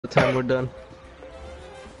The time we're done.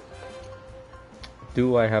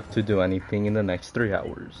 Do I have to do anything in the next 3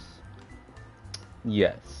 hours?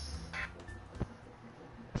 Yes.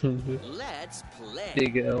 Let's play.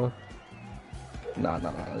 Big L. Nah.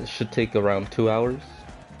 It should take around 2 hours.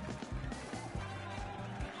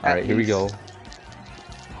 Alright, here we go.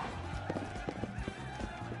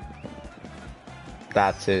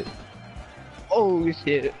 That's it. Oh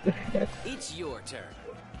shit. It's your turn.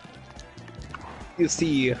 You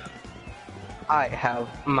see, I have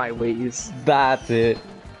my ways. That's it.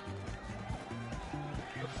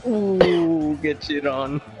 Ooh, get shit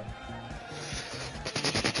on.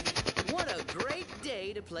 What a great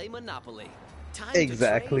day to play Monopoly. Time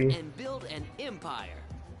Exactly. to trade and build an empire.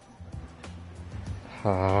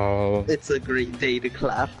 Oh. It's a great day to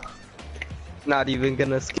clap. Not even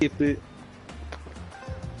gonna skip it.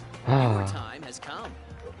 Your time has come.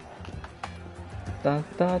 Da,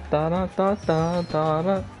 da, da, da, da, da, da,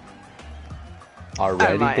 da.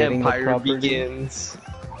 Already And my getting the empire property. begins.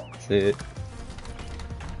 That's it.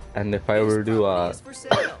 And if I were to Is for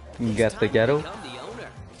sale. It's get the time to ghetto? become the owner.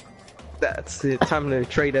 That's it. Time to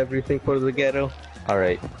trade everything for the ghetto.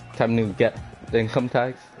 Alright, time to get the income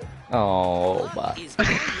tax. Oh, Luck but is on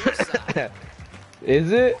your side.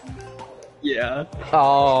 is it? Yeah.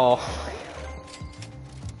 Oh.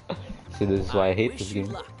 See, this is why I hate wish this you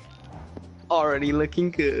game. luck. Already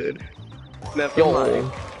looking good. Never Yo,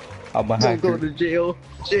 mind. I'm a Don't go hacker. to jail.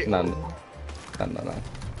 Jail. No.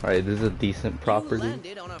 Alright, this is a decent You property.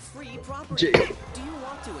 landed on a free property. Jail. Do you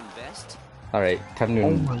want to invest? Alright, time to Oh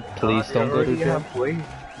my please God, don't go to already jail. halfway.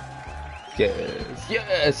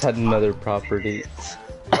 Yes, had another property.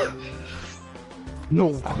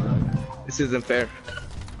 No. This isn't fair.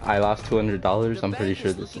 I lost $200. The I'm pretty bank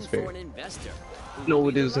sure is this is looking for fair. an investor. Who No, will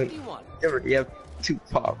it be the isn't. lucky one? You already have two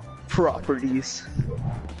properties.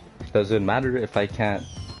 Doesn't matter if I can't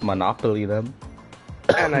monopoly them.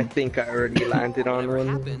 And I think I already landed on Whatever one.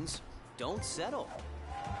 happens, don't settle.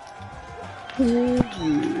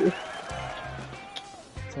 Yeah.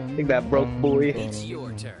 Think that broke boy. It's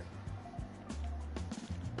your turn.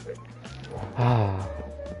 Ah,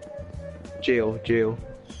 Jail.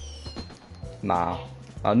 nah.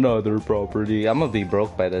 Another property. I'm gonna be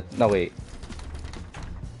broke by the. No, wait.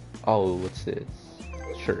 Oh, what's this?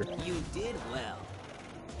 Sure. You did well.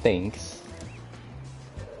 Thanks.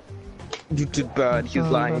 You did bad, he's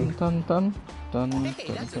lying.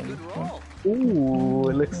 Hey, that's a good roll. Ooh,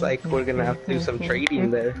 it looks like we're gonna have to do some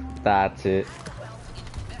trading there. That's it.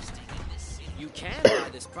 Investing in this city. You can buy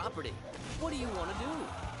this property. What do you want to do?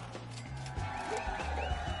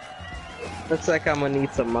 Looks like I'm gonna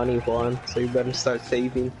need some money, Juan, so you better start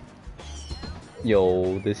saving.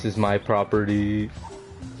 Yo, this is my property.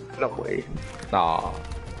 No way. Nah.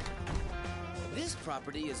 This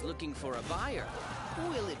property is looking for a buyer.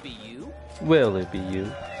 Will it be you? Will it be you?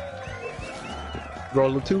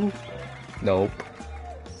 Roll a 2? Nope.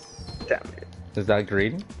 Damn it. Is that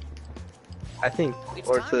green? I think. It's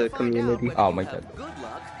Or time it's a to find out community. whether Oh you my have God. Good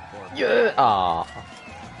luck or Yeah. Ah.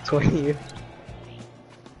 20.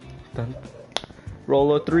 Done.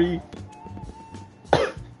 Roll a 3.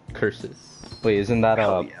 Curses. Wait, isn't that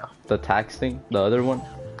Hell yeah. the tax thing? The other one?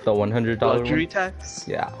 The $100 Luxury one? tax?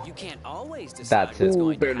 Yeah. You can't always decide That's what's it.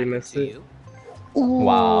 going to Barely happen missed to it. you.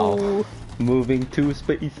 Wow. Moving 2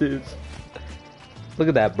 spaces. Look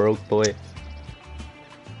at that broke boy.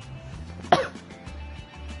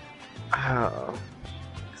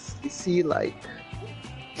 You see, like...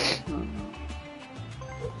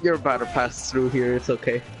 You're about to pass through here, it's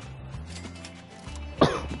okay.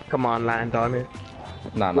 Come on, land on it.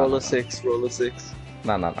 Nah. Roll a 6, roll a 6.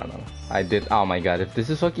 No. I did. Oh my god, if this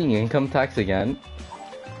is fucking income tax again.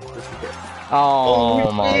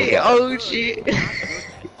 Oh my shit, god. oh shit!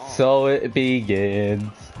 So it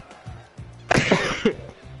begins.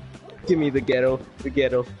 Give me the ghetto,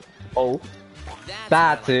 Oh.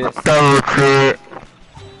 That's it.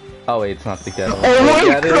 Oh wait, it's not the ghetto. Oh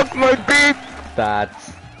Get it? my beak!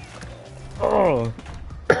 That's. Oh.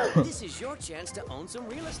 This is your chance to own some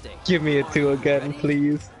real estate. Give me a Are 2 you again, ready?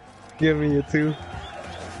 please. Give me a 2.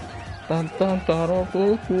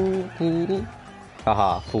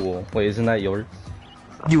 Haha, fool. Wait, isn't that yours?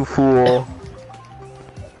 You fool.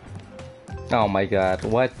 Oh my god,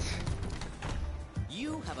 what?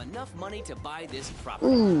 You have enough money to buy this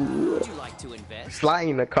property. Ooh. Would you like to invest?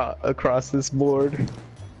 Flying across this board.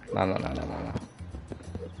 No.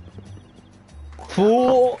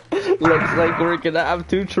 Fool! Looks like we're gonna have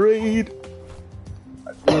to trade.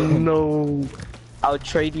 No. I'll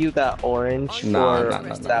trade you that orange Nah, for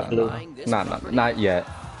nah. that blue. Not yet.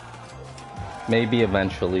 Maybe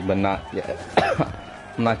eventually, but not yet.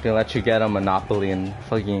 I'm not gonna let you get a monopoly in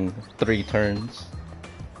fucking 3 turns.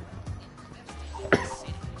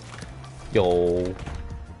 Yo.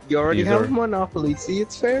 You already These have are- a monopoly. See,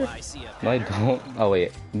 it's fair. I see a No, I don't. Oh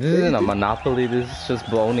wait, this isn't a monopoly. This is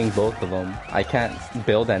just owning both of them. I can't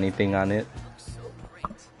build anything on it. so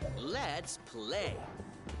great. Let's play.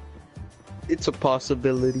 It's a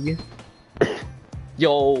possibility.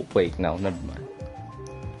 Yo, wait, no, never mind.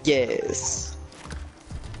 Yes.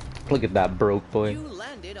 Look at that broke boy. You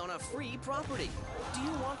landed on a free property. Do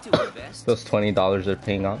you want to invest? Those $20 are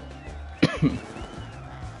paying off.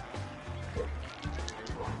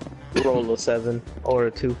 Roll a 7 or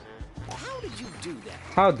a 2. How did you do that?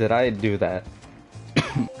 How did I do that?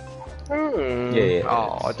 Yeah.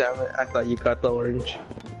 Oh, damn it. I thought you got the orange.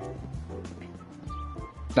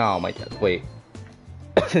 Oh my god, wait.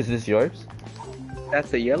 Is this yours?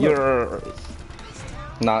 That's a yellow. Yours.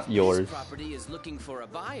 Not This yours. property is looking for a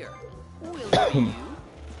buyer. Will it be you?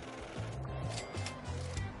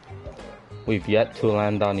 We've yet to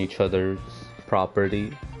land on each other's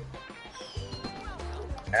property.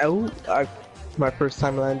 Oh, my first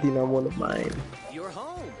time landing on one of mine. You're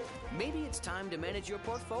home. Maybe it's time to manage your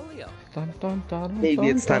portfolio. Dun, dun, dun, Maybe dun,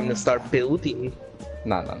 it's time dun. to start building.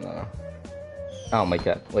 No. Oh my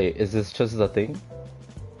god, wait, is this just the thing?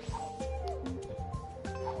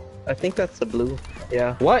 I think that's the blue.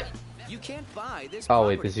 Yeah. What? You can't buy this Oh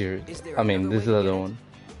wait, property. this is yours. Is there I mean, another this is the way to other get it? one.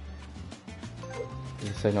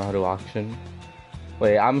 Yes, I know how to auction.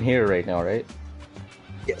 Wait, I'm here right now, right?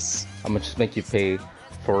 Yes. I'm gonna just make you pay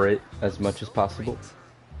for it as much as possible.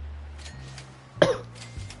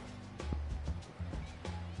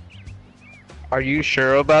 Are you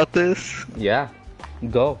sure about this? Yeah,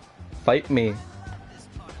 go. Fight me.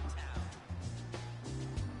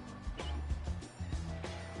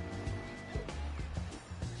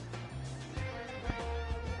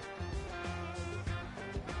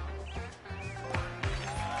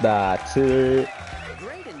 That's it.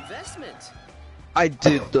 Great investment. I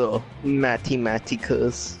did the matty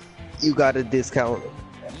cause you got a discount,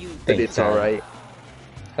 You but Thanks, it's man. alright.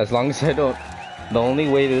 As long as I don't... The only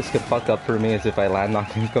way this could fuck up for me is if I land on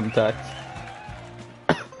income tax.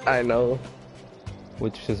 I know.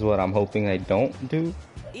 Which is what I'm hoping I don't do.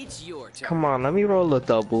 It's your turn. Come on, let me roll a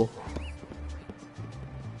double.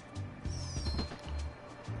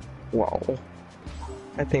 Wow.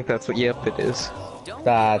 I think that's what, yep, it is. Don't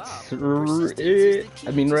That's give up. Persistence is the it. key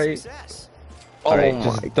I mean, to right? success. Alright, Oh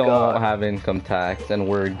just my don't God. have income tax and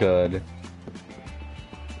we're good.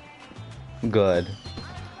 Good.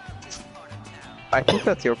 I think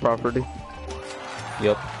that's your property.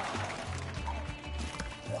 Yep.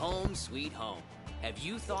 Home sweet home. Have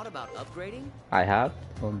you thought about upgrading? I have,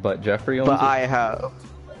 but Jeffrey owns But it. I have.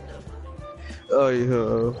 Oh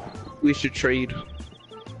yeah. We should trade.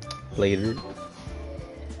 Later.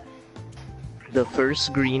 The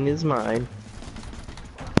first green is mine.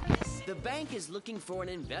 The bank is looking for an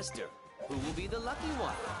investor. Who will be the lucky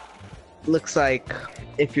one? Looks like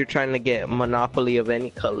if you're trying to get monopoly of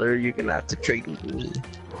any color, you're gonna have to trade with me.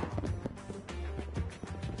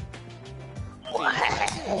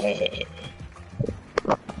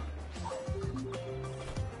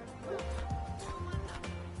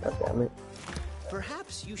 God damn it.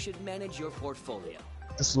 Perhaps you should manage your portfolio.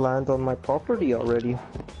 Just land on my property already.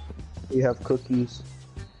 You have cookies.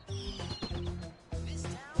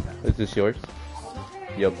 Is this yours?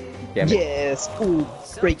 Yep. Damn it. Yes! Ooh,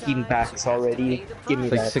 breaking backs already. Give me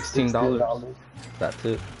It's like that $16. That's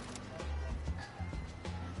it.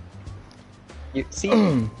 You see,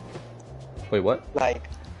 Wait, what? like,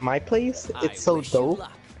 my place, I it's so wish you dope.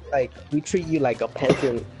 luck. Like, we treat you like a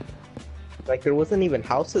peasant. Like, there wasn't even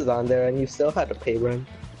houses on there and you still had to pay rent.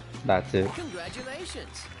 That's it.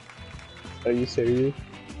 Congratulations. Are you serious?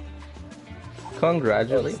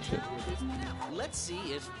 Congratulations. Let's see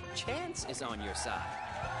if chance is on your side.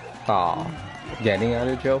 Aw. Getting out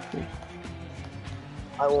of jail free.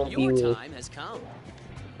 I won't be Your with time has come.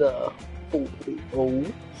 the... Oh.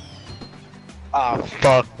 Ah,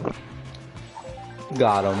 fuck.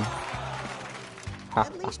 Got him.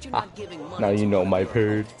 At least you're not giving money Now you to know one of my your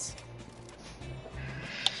purge. opponents.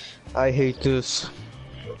 I hate this.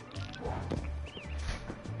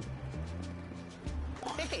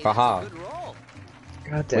 Hey, that's Haha. a good roll.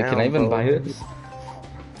 God damn, Wait, can I even bro. buy this?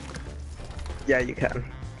 Yeah, you can.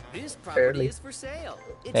 This property Barely. is for sale.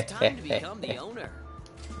 It's time to become the owner.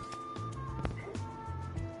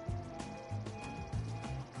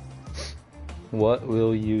 What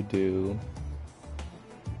will you do?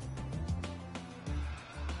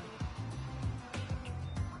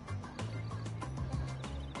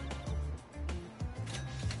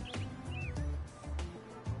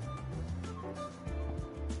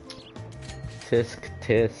 Tisk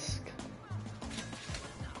tisk.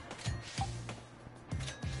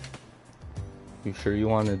 You sure you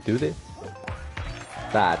want to do this?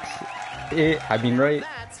 That's it. I mean, right?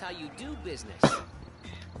 That's how you do business.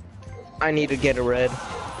 I need to get a red.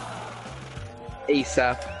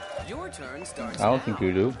 ASAP. Your turn starts I don't now. think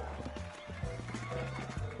you do.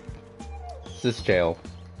 Is this jail?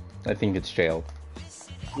 I think it's jail.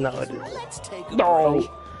 No, it is. Let's take a No.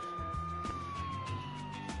 break.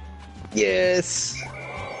 Yes.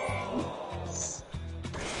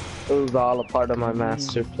 It was all a part of my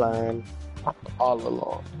master plan. All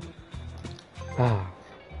along. Ah.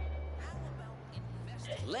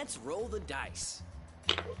 Let's roll the dice.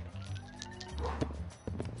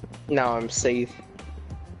 Now I'm safe.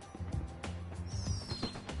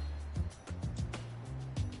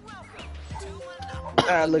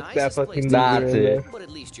 Ah, look at that Nicest fucking place loser. That's in it. there. But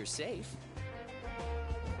at least you're safe.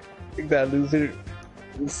 Look at that loser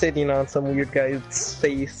sitting on some weird guy's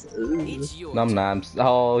face. Ugh. It's your Num turn. noms.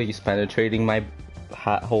 Oh, he's penetrating my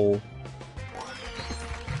hat hole.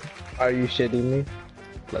 Are you shitting me?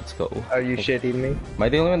 Let's go. Are you shitting me? Am I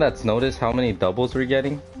the only one that's noticed how many doubles we're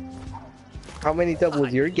getting? How many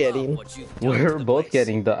doubles I you're love getting? what you've done to We're the both place.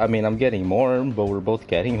 getting the. I mean, I'm getting more, but we're both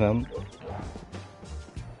getting them.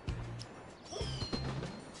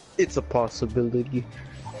 It's a possibility.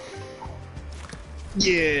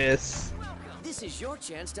 Yes. This is your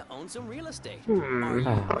chance to own some real estate. Hmm. Are you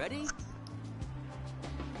Ah. ready?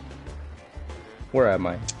 Where am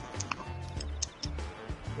I?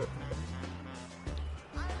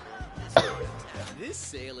 This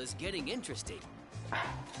sale is getting interesting.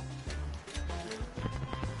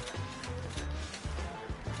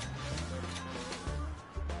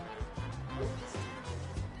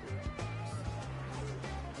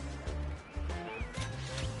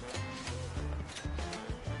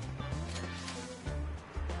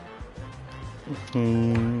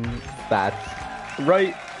 That's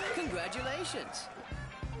right. Congratulations.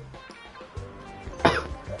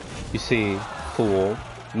 You see, fool.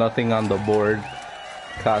 Nothing on the board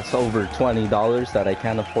costs over $20 that I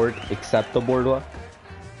can't afford except the boardwalk.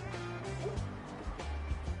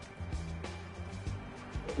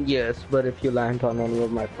 Yes, but if you land on any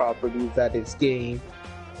of my properties, that is game.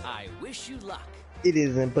 I wish you luck. It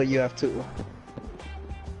isn't, but you have to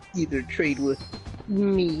either trade with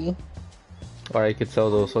me. Or I could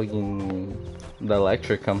sell those fucking the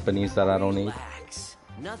electric companies that I don't need. Relax.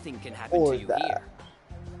 Nothing can happen Or to you that. here.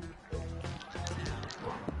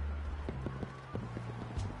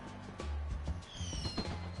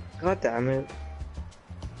 God damn it.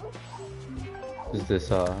 Is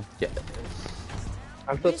this yeah.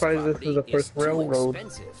 I'm surprised this is the property first too railroad.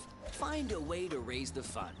 expensive. Find a way to raise the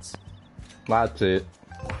funds. That's it.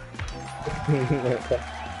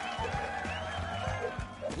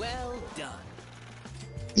 Well done.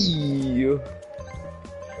 Ew.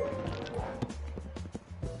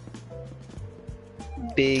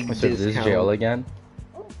 Big So this is jail discount. again?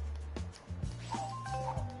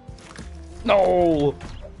 No!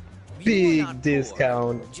 You are Big not poor,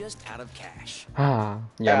 discount. just out of cash. Ah,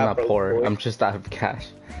 yeah, I'm Yeah, not broke poor. boy. I'm just out of cash.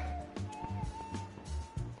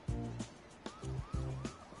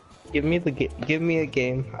 Give me the give me a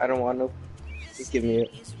game. I don't want to. Just give me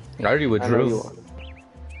it. I already I know you withdrew. want it.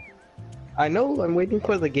 I know. I'm waiting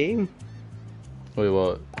for the game. Wait,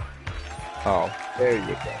 what? Oh, There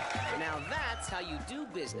you go. Now that's how you do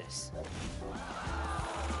business.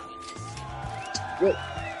 Good.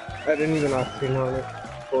 I didn't even ask you on it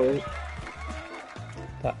for it.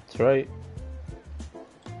 that's right.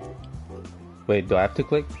 Wait, do I have to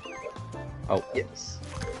click? Oh, Yes.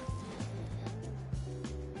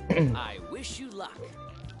 I wish you luck.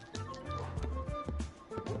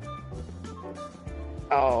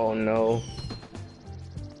 Oh no.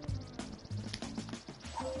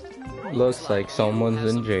 looks like you someone's have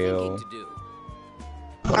in some jail. thinking to do.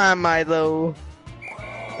 Am I though?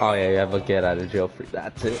 Oh yeah, you have a get out of jail free.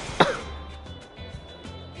 That's it.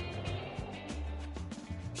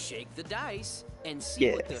 Shake the dice and see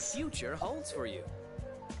what the Yes. future holds for you.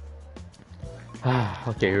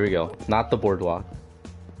 Okay, here we go. Not the boardwalk.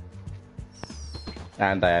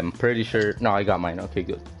 And I'm pretty sure. No, I got mine. Okay,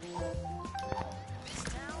 good.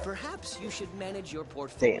 Perhaps you should manage your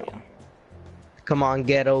portfolio. Damn. Come on,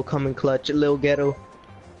 ghetto, come and clutch, little ghetto.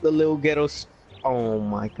 The little ghetto. Oh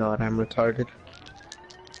my god, I'm retarded.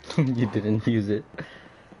 You didn't use it.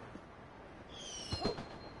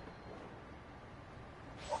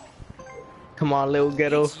 Come on, little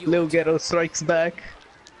ghetto. It's your Little ghetto strikes back.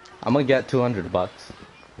 I'm gonna get $200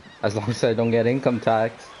 as long as I don't get income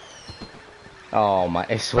tax. Oh my!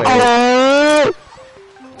 I swear.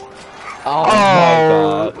 Oh my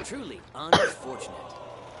god. Truly unfortunate.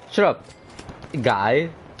 Shut up, guy.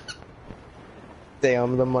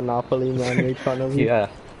 Damn, the Monopoly man made fun of you. Yeah.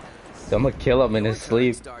 I'm gonna kill him in his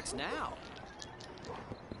sleep. Starts now.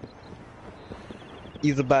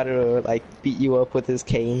 He's about to like beat you up with his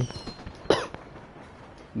cane.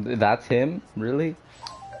 That's him? Really?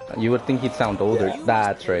 You would think he'd sound older. You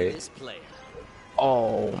That's must pay right. this player.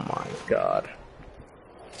 Oh my god.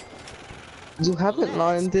 You haven't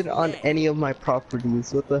landed on any of my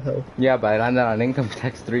properties. What the hell? Yeah, but I landed on income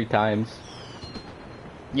tax 3 times.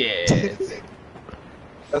 Yes.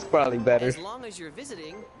 That's probably better. As long as you're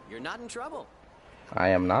visiting, you're not in trouble. I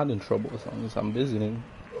am not in trouble as long as I'm visiting.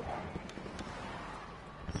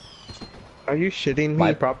 Are you shitting me?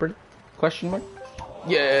 My property? Question mark?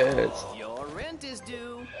 Yes. Your rent is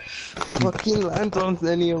due. Fucking land on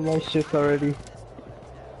any of my shit already.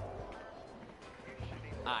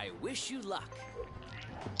 I wish you luck.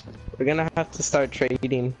 We're gonna have to start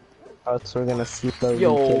trading. Else we're gonna slowly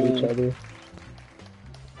Yo. kill each other.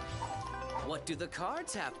 What do the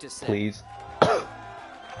cards have to say? Please.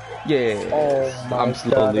 Yeah. Oh my I'm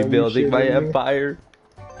slowly God, are you building my shitting me? empire.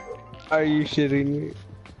 Are you shitting me?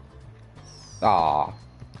 Aw.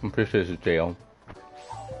 I'm pretty sure it's jail.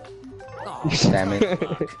 Oh, Damn it.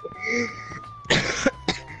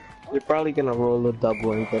 You're probably gonna roll a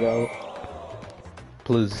double and get out.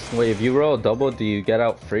 Please. Wait, if you roll a double, do you get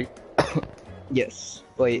out free? Yes.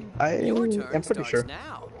 Wait, your I'm turn pretty starts sure.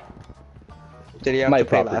 now. Did you have My to pay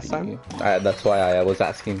property. last time? That's why I was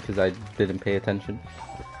asking, because I didn't pay attention.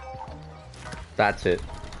 That's it.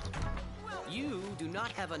 You do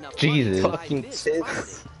not have enough Jesus. money to buy Fucking this tits.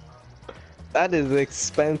 property. That is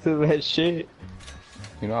expensive as shit.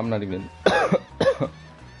 You know, I'm not even...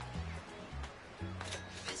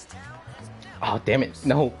 Oh, damn it.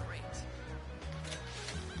 No.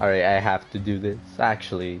 Alright, I have to do this.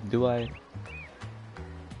 Actually, do I?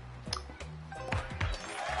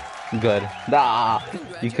 Good. Ah,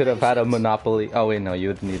 you could have had a monopoly. Oh wait, no, you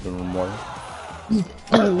would need one more.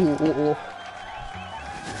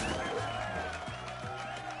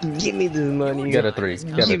 Give me this money. Get a 3. Get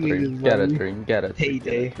a Give me 3. this Get a money. 3. Get a 3.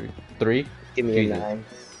 Payday. Get a 3. 3? Give me Jesus. a 9.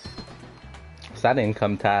 Is that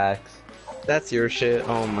income tax? That's your shit.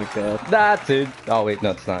 Oh my god. That's it. Oh wait,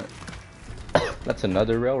 no, it's not. That's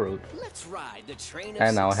another railroad. Let's ride the train of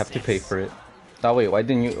And now I have to pay success. for it. Oh wait, why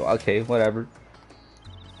didn't you? Okay, whatever.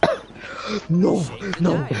 No, Shake the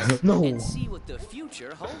no, dice no. and see what the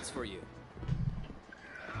future holds for you.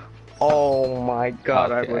 Oh my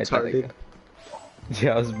god, Okay, I'm I thought retarded.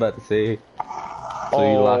 Yeah, I was about to say. So Oh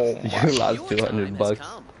you my lost Your 200 time has bucks.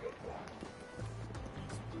 come.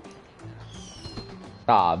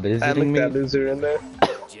 Ah, I visiting look that me. loser in there.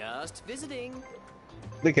 Just visiting.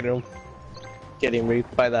 Look at him. Getting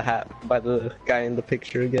raped by the by the guy in the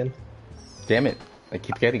picture again. Damn it! I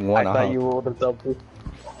keep getting I one. thought you rolled a double.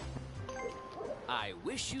 I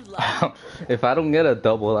wish you luck. If I don't get a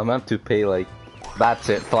double, I'm gonna have to pay like. That's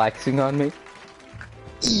it, flexing on me.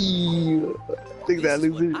 Ew. Look at that This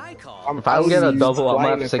is what loser. I call If I don't get a double, I'm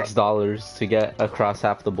flying gonna have $6 to get across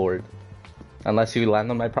half the board. Unless you land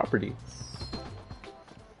on my property.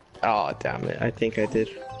 Oh damn it! I think I did.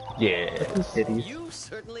 Yeah. Idiot. You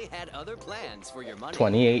certainly had other plans for your money.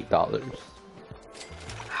 $28.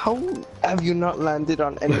 How have you not landed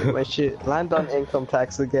on any of my shit? Land on income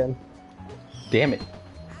tax again. Damn it.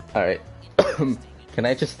 Alright. Can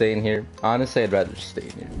I just stay in here? Honestly, I'd rather stay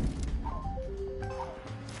in here.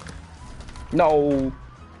 No.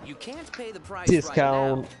 You can't pay the price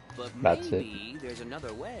Discount. right now, but That's it. maybe there's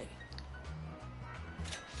another way.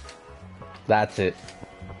 That's it.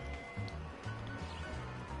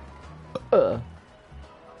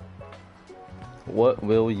 What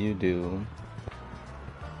will you do?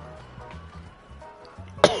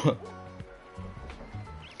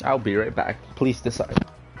 I'll be right back. Please decide.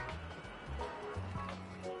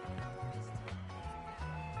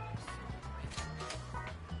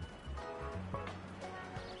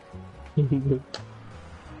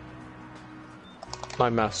 My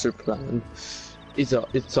master plan is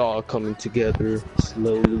it's all coming together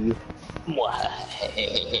slowly.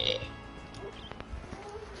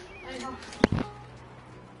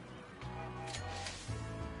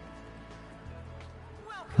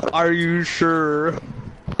 Are you sure?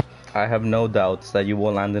 I have no doubts that you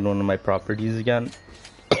will land in one of my properties again.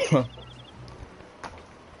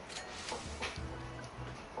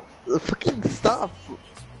 Fucking stop.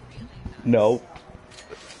 No.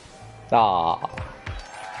 Ah.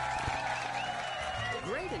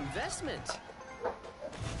 Great investment.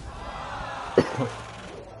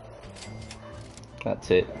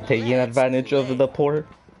 That's it. Taking advantage of the poor.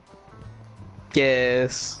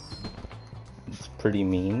 Yes. It's pretty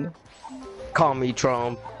mean. Call me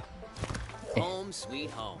Trump. Home sweet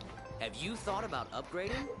home. Have you thought about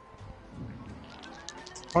upgrading?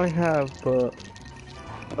 I have,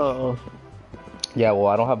 uh-oh. Yeah, well,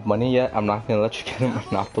 I don't have money yet. I'm not gonna let you get a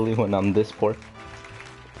monopoly when I'm this poor.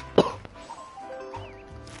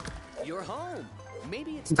 You're home.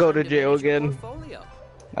 Maybe it's Go time to jail manage your again. portfolio.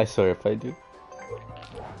 I swear if I do.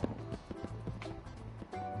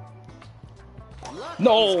 Luck is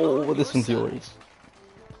No, on this your one's side. yours.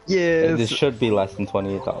 Yes. This should be less than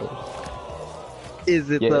 $28. Is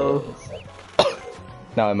it Yes. though?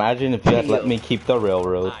 Now imagine if you had let me keep the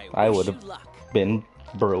railroad. I wish would you have luck. been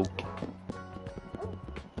broke.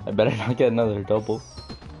 I better not get another double.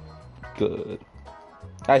 Good.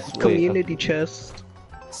 I swear. Community chest.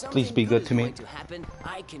 Please be good to me. Something is going to happen.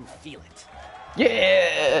 I can feel it.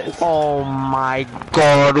 Yes! Oh my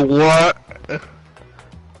god, what?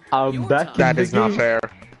 I'm Your back time. in That the is not game. fair.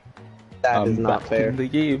 That I'm is not back fair. in the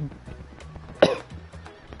game.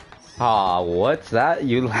 Ah, what's that?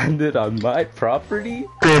 You landed on my property?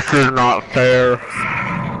 This is not fair.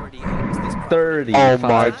 Already owns this property. 35 Oh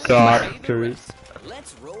my God. smackers.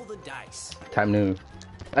 Let's roll the dice. Time to...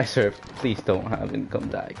 I swear, please don't have income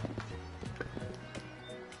tag.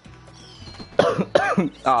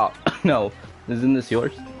 Oh, no. Isn't this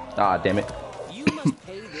yours? Ah, damn it. You must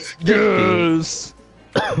pay this. Yes.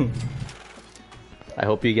 I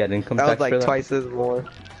hope you get income That tax was like for that. twice as more.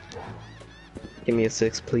 Give me a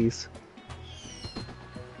 6, please.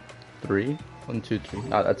 3? 1, 2, 3.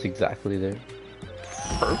 Ah, that's exactly there.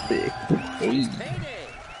 Perfect. Hey. Payday.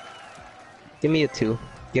 Give me a 2.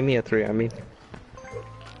 Give me a 3, I mean.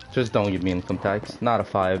 Just don't give me income tax. Not a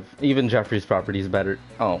 5. Even Jeffrey's property is better.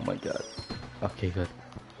 Oh my god. Okay, good.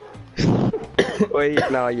 Wait,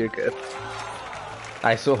 no, you're good.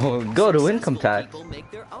 I so go to income tax. People make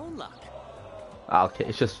their own luck. Ah, okay,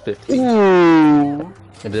 it's just 50. Ooh.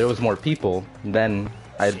 If there was more people, then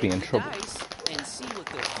I'd be in Shake the trouble. dice and see what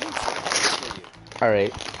the future has for you.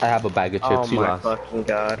 Alright, I have a bag of chips. Oh You my lost. fucking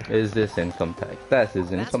god. Is this income tax? That is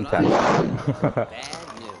That's income what I tax. Bad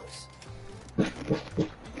news.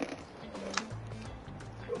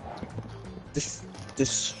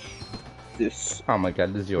 This. Oh my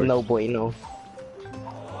god, this is yours. No bueno.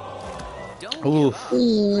 Don't Oof. give up.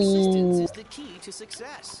 Persistence is the key to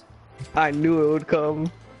success. I knew it would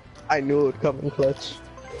come. I knew it would come in clutch.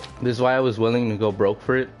 This is why I was willing to go broke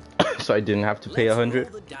for it, so I didn't have to pay Let's 100.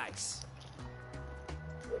 roll the dice.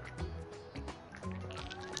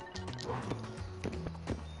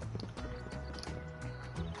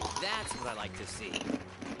 That's what I like to see.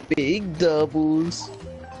 Big doubles.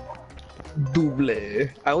 Double. I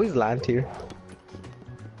always land here.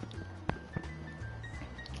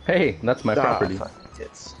 Hey, that's my property. fuck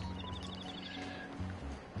tits.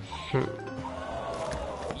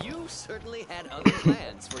 You certainly had other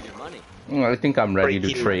plans for your money. I think I'm ready to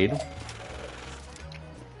Breaking. trade.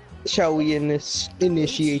 Shall we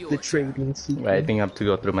initiate the trading sequence? Right, I think I have to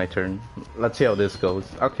go through my turn. Let's see how this goes.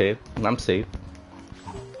 Okay, I'm safe.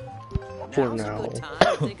 For Now's now. a good time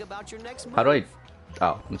to think about your next move. How do I...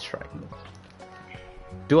 Oh, let's try.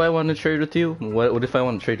 Do I want to trade with you? What if I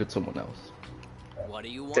want to trade with someone else? What do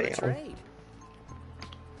you want to Damn. trade?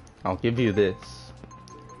 I'll give you this.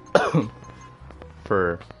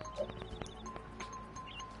 For...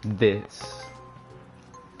 this.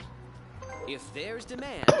 If there's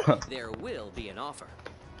demand, there will be an offer.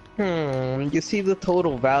 You see the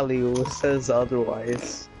total value says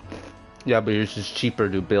otherwise. Yeah, but yours is cheaper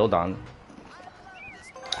to build on.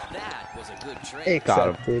 That was a good trade. Got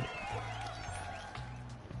him. Accepted.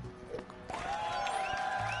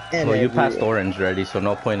 And Well, you every- passed orange already, so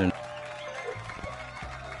no point in...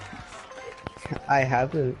 I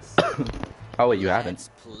haven't. Oh wait, you haven't. Let's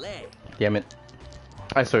play. Damn it.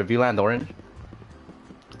 I swear, if you land orange...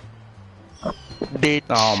 Bitch.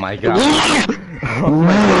 Oh my god. Oh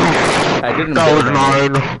my god. I didn't build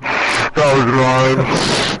anything. That was mine.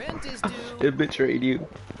 Rent is due. It betrayed you.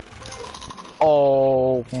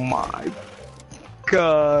 Oh my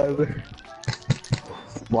god.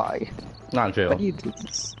 Why? Not jail. Why do you do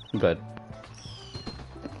this? Good.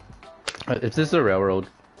 Is this a railroad?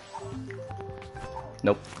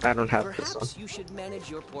 Nope. I don't have this one. Perhaps you should manage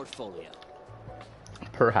your portfolio.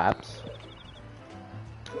 Perhaps.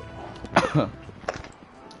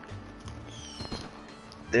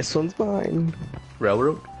 This one's mine.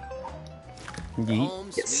 Railroad? Yeet. Home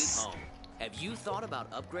Yes. sweet home. Have you thought about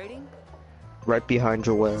upgrading? Right behind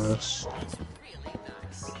your ass. It's really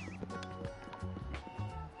nice.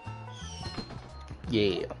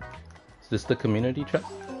 Yeah. Is this the community chest?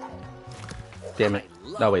 Damn it. I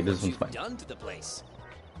love No, wait, what this one's you've mine. done to the place.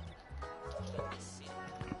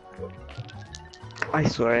 I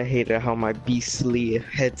swear I hated how my beastly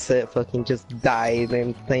headset fucking just died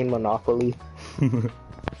in playing Monopoly.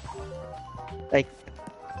 Like,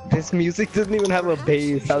 this music doesn't even have a Perhaps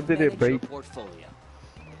you bass. How should did it manage your break? portfolio.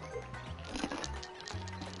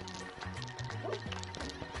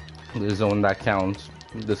 This is the one that counts.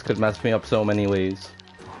 This could mess me up so many ways.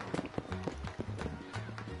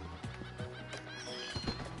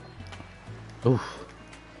 Oof.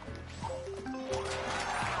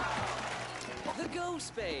 The go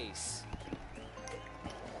space.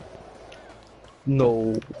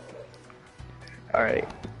 No. Alright.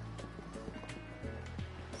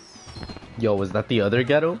 Yo, was that the other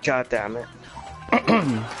ghetto? God damn it.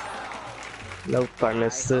 Nope, I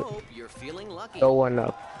missed it. Hope you're feeling lucky. Go one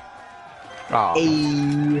up. Oh,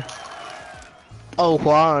 Hey. Oh,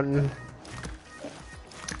 Juan.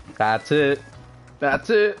 that's it. That's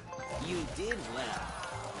it. You did well.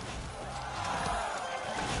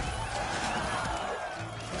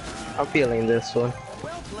 I'm feeling this one.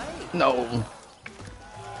 Well played. No.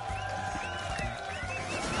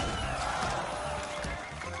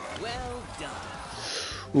 Well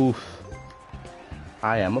done. Oof.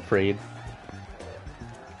 I am afraid.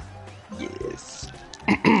 Yes.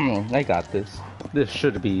 I got this. This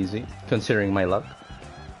should be easy, considering my luck.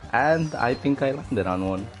 And I think I landed on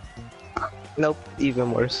one. Nope,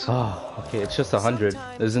 even worse. Oh, okay, it's just 100.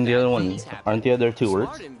 Isn't the other one? Aren't the other two words?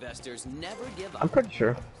 Smart investors never give I'm up. pretty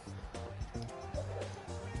sure.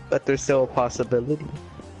 But there's still a possibility.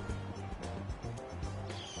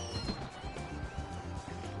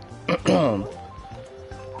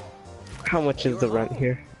 How much is the rent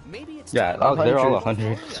here? Maybe it's Yeah, time they're all 100.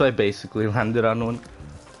 100. So I basically landed on one.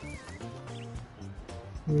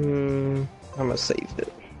 I'm gonna save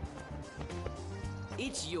it.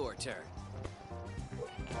 It's your turn.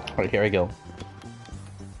 Alright, here I go.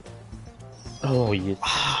 Oh, yes.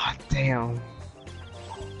 Ah, damn.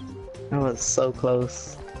 That was so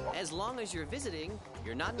close. As long as you're visiting,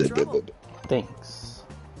 you're not in trouble. Thanks.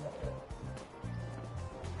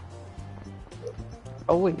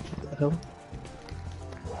 Oh wait, what the hell?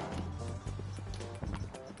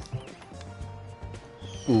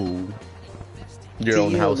 Ooh. Your See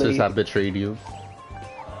own you houses later. have betrayed you.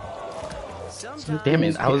 Sometimes Damn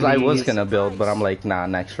it, I was Please. gonna build, but I'm like, nah,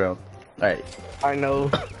 next round. Alright. I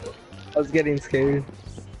know. I was getting scared.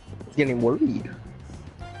 I was getting worried.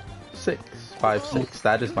 6. 5, 6.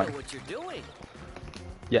 That is you know fine. what you're doing.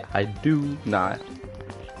 Yeah, I do not.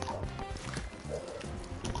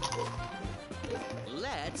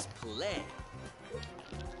 Let's play.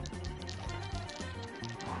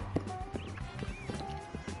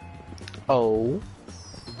 Oh.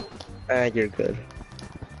 You're good.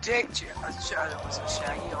 Dick, was it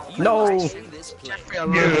Shaggy? You No. must do this play. Jeffrey, I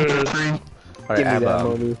love you, Jeffrey. Alright, Give I me have that a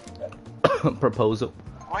money. proposal.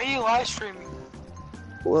 Why are you live streaming?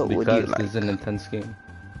 What would you Because like? this is an intense game.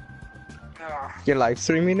 You're live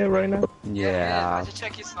streaming it right now? I Yeah. just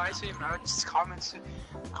check his live stream, bro. Just comment,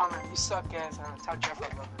 you suck ass. Tell Jeff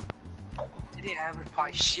I love him. He didn't ever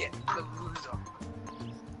probably shit. The loser.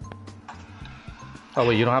 Oh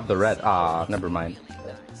wait, you don't have the red. Ah, never mind.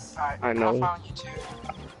 Alright, I know. I found you too.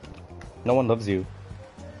 No one loves you.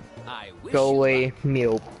 I wish Go you away,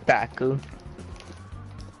 meal backer.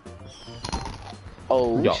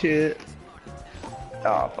 Oh Yo. shit.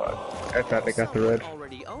 Oh fuck. I thought I got the red. Someone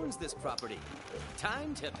already owns this property.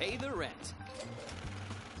 Time to pay the rent.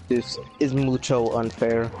 This is mucho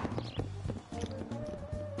unfair.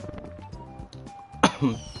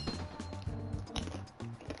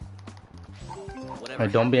 Whatever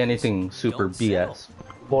Alright, don't be happens, anything super don't settle. BS.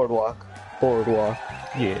 Boardwalk. Boardwalk.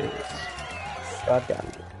 Yes. God damn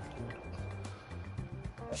it.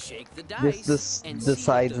 Shake the dice. This and see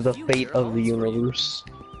decides what the future fate of the holds for you. universe.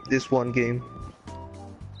 This one game.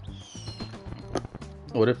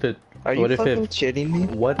 What if it? Are you What if fucking if? shitting me?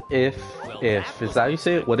 What if? If is that how you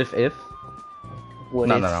say it? What if? What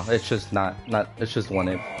No, if- no, no. It's just not. It's just one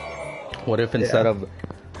if. What if instead of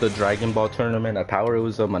the Dragon Ball tournament at Power, it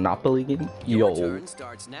was a Monopoly game? Your Yo. turn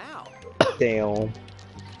starts now. Damn.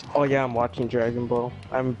 Oh yeah, I'm watching Dragon Ball.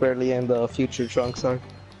 I'm barely in the future Trunks arc.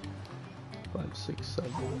 5, 6,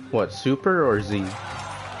 7. What? Super or Z?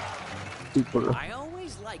 Super. I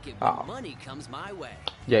always like it when Oh. money comes my way.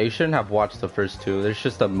 Yeah, you shouldn't have watched the first two. There's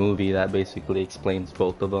just a movie that basically explains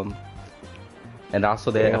both of them. And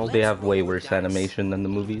also they have way worse animation than the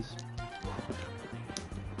movies.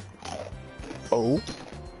 Oh.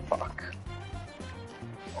 Fuck.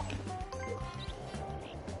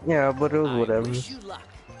 Yeah, but it was I whatever. wish you luck.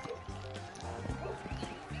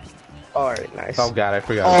 Alright, nice. Oh god, I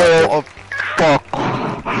forgot. about fuck.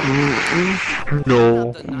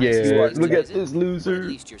 No. Not the nicest Yeah, place to look at visit, this but loser. At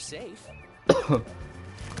least you're safe.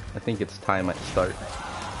 I think it's time I start.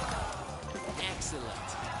 Excellent.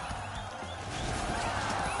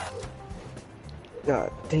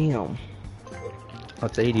 God damn.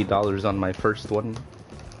 That's $80 on my first one.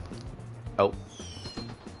 Oh.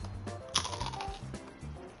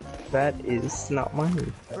 That is not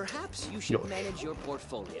mine. Perhaps you should manage your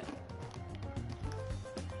portfolio.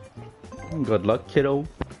 Good luck, kiddo.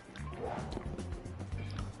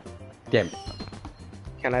 Damn it.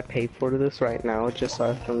 Can I pay for this right now just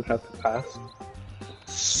so I don't have to pass?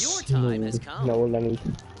 Your time has come. No, let me.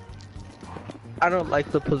 I don't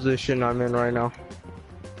like the position I'm in right now.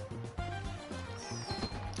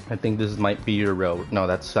 I think this might be your row. No,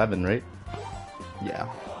 that's 7, right? Yeah.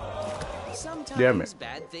 Sometimes Damn it.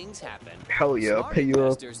 bad things happen. Hell yeah, I'll Smart pay you up.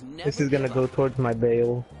 investors never This is gonna give go up. towards my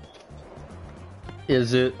bail.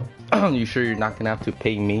 Is it? You sure you're not gonna have to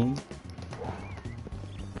pay me?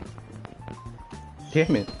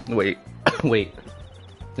 Damn it. Wait. Wait.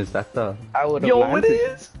 Is that the... I would have Yo, landed. it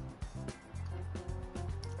is!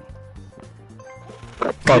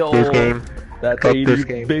 Fuck Yo, this game. That's Fuck 80 this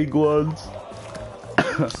game. big ones.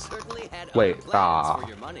 You certainly had Wait, other plans ah. for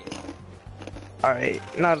your money. Alright,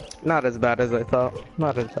 not as bad as I thought.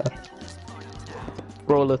 Not as bad.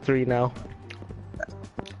 Roll a 3 now.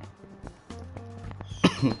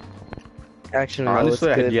 Actually, no, Honestly,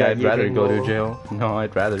 it's good yeah, that I'd you rather didn't go to roll. jail. No,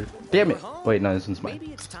 I'd rather. Damn it! Wait, no, this one's mine.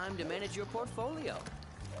 Maybe it's time to manage your portfolio.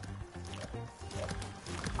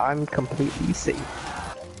 I'm completely safe.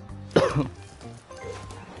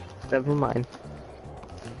 Never mind.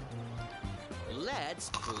 Let's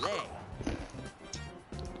play.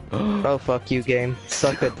 Oh, fuck you, game.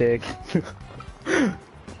 Suck a dick.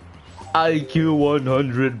 IQ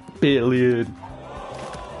 100 billion.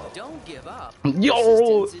 Don't give up.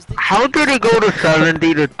 Yo! Persistence is the How did it go to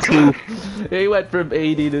 70 to 2? He went from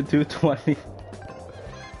 80 to 220.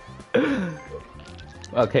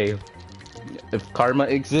 Okay. If karma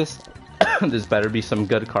exists, this better be some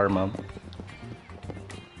good karma.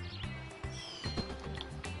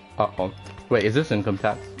 Uh-oh. Wait, is this income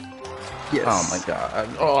tax? Yes. Oh my god.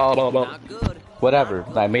 Oh, not good. whatever.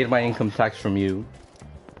 I made my income tax from you.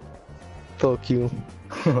 Fuck you.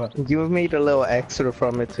 You have made a little extra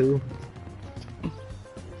from it too.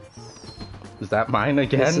 Is that mine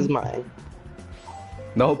again? This is mine.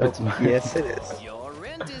 Nope, it's mine. Yes, it is. Your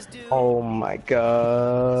rent is due. Oh my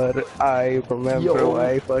god. I remember Yo.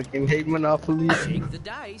 why I fucking hate Monopoly. Take the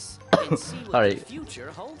dice and see what Alright. the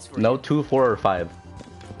future holds for No you. 2, 4, or 5.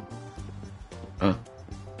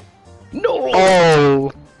 No!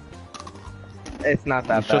 Oh! It's not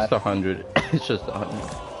that It's bad. just 100. It's just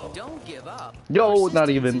 100. Don't give up. Yo, not Persistence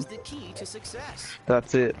even. is the key to success.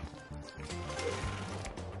 That's it.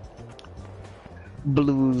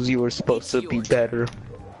 Blues, you were supposed to be better.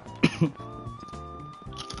 5.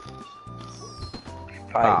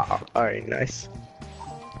 Ah. Alright, nice.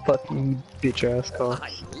 Fuck you, bitch ass car.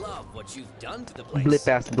 I love what you've done to the place. Blip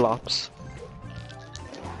ass blops.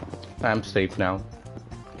 I'm safe now.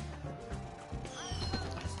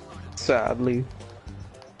 Sadly.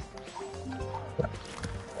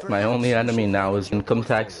 My only enemy now is income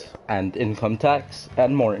tax and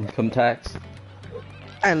more income tax.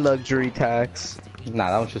 And luxury tax. Nah,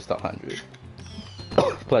 that was just 100.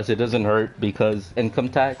 Plus, it doesn't hurt because income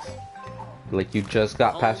tax, like you just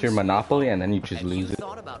got past your monopoly and then you just Have you lose it.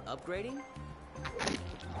 thought about upgrading?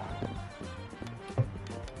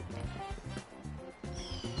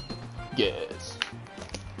 Yes.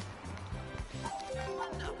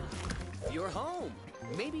 You're home.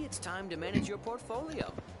 Maybe it's time to manage your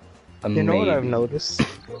portfolio. You know what I've Maybe. noticed?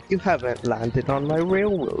 You haven't landed on my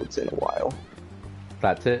railroads in a while.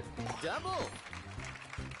 That's it. Double.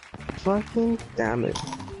 Fucking damn it.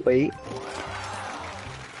 Wait.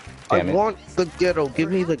 Damn I it. want the ghetto. Give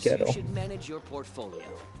me the Perhaps you ghetto. should manage your portfolio.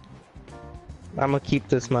 I'm gonna keep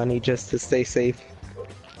this money just to stay safe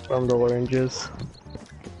from the oranges.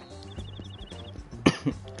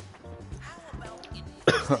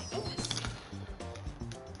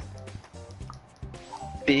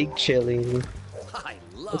 Big chilling. I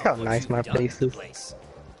love Look how what nice you've my done to place the is. place.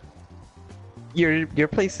 Your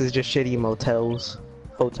place is just shitty motels.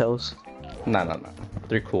 Hotels. Nah.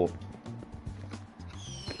 They're cool.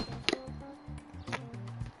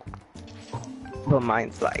 But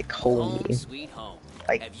mine's like Home homey. sweet home.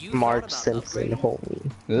 Like Have you Marge thought about Simpson upgrading? homey.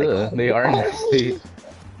 Ugh, they are nasty.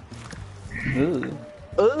 Ugh.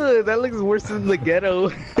 Ugh, that looks worse than the ghetto.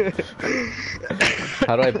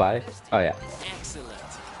 How do I buy? Oh yeah. Excellent.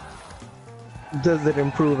 Does it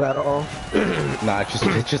improve at all? Nah,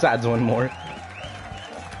 it just adds one more.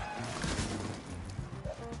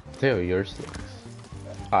 Ew, yours looks...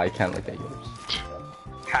 Oh, I can't look at yours.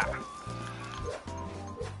 Ha.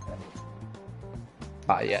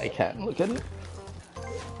 Ah, yeah, I can. Look at it.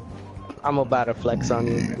 I'm about to flex on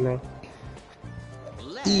you right now.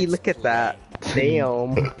 Let's Look at play. that.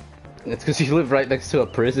 Damn. It's because you live right next to a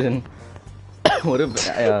prison. What if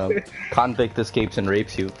convict escapes and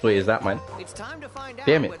rapes you? Wait, is that mine? It's time to find out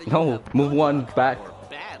Damn it. whether you No, have move good one luck back. or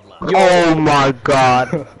bad luck. Oh my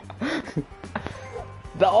god.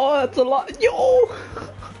 Oh, that's a lot. Yo!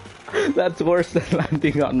 That's worse than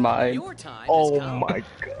landing on mine. Your time has Oh come. my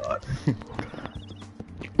god.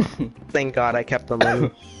 Thank god I kept the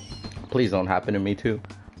money. Please don't happen to me too.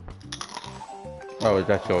 Oh,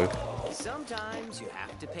 that's yours. Sometimes you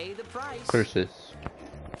have to pay the price. Curses.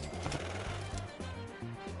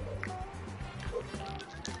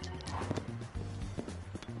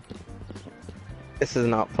 This is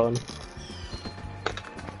not fun.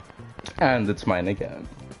 And it's mine again.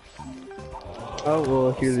 Oh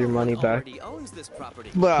well, here's your money back. Already owns this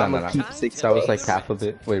property. But No, I'm no, gonna no. keep 6 That was like half of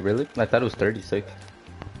it. Wait, really? I thought it was 36.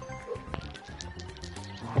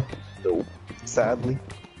 Nope. Sadly.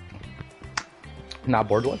 Not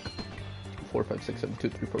boardwalk. 4, 5, 6, 7, 2,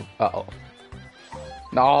 3, 4. Uh-oh.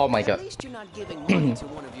 Oh my At god. least you're not giving money to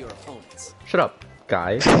one of your opponents. Shut up,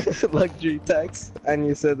 guy. Luxury tax. And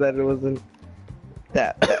you said that it wasn't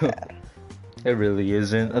that bad. It really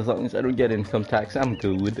isn't. As long as I don't get income tax, I'm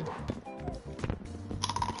good.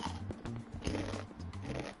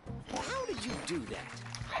 How did you do that?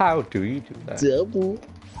 How do you do that? Double.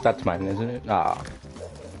 That's mine, isn't it? Ah.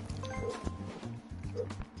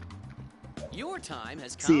 Your time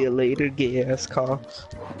has come. See you later, gay ass cops.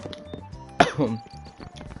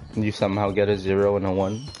 You somehow get a 0 and a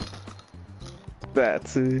 1.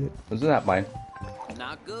 That's it. Isn't that mine?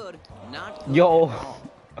 Not good. Not good. Yo!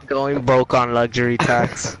 Going broke on luxury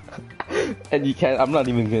tax. And you can't. I'm not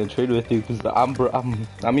even gonna trade with you because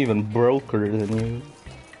I'm even broker than you.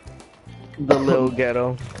 The little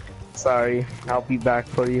ghetto. Sorry, I'll be back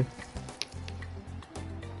for you.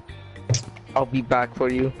 I'll be back for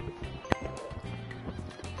you.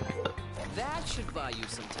 That should buy you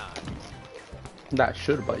some time. That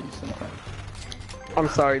should buy you some time. I'm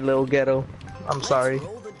sorry, little ghetto. I'm sorry. Let's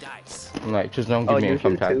roll the dice. Like, just don't give Oh, me you're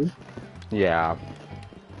income here tax. too? Yeah,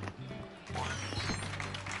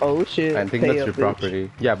 Oh shit. I think pay that's up, your bitch.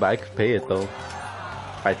 property. Yeah, but I could pay it though.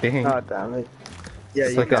 I think. Oh damn it. Yeah,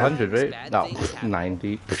 It's you like can. 100, right? Bad No, things happen.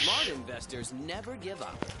 90. Smart investors never give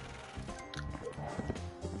up.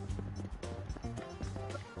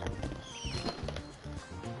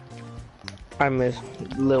 I miss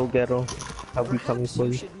little ghetto. I'll be coming Perhaps for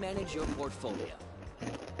you you. should manage your portfolio.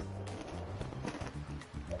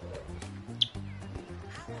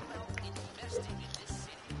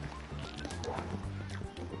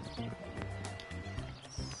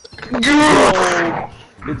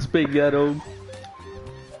 It's big ghetto.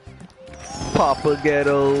 Papa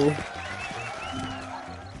ghetto.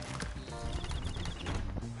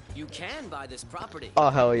 You can buy this property. Oh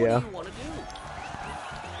hell yeah. What do you want to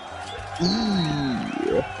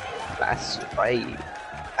do? That's right.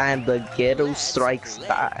 And the ghetto strikes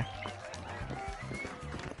back.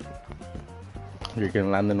 You're gonna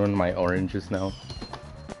land in one of my oranges now.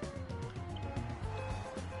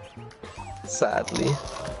 Sadly.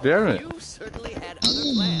 Damn it. You certainly had other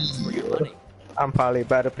plans for your money. I'm probably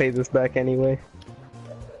about to pay this back anyway.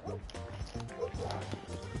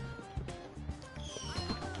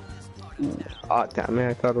 Oh damn it,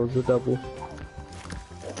 I thought it was a double.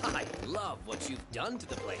 I love what you've done to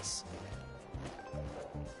the place.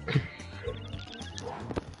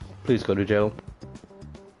 Please go to jail.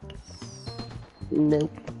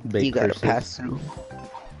 Nope. Big You gotta curses. pass through.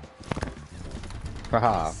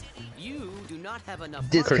 Haha. You do not have enough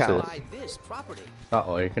Discount. funds to buy this property.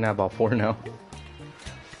 Uh-oh, you're gonna have about 4 now.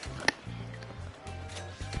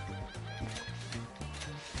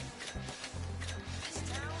 This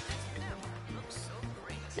town has never looked so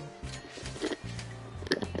great.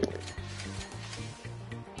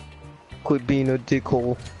 Quit being a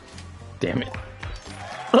dickhole. Damn it.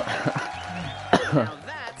 Now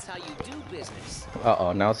that's how you do business.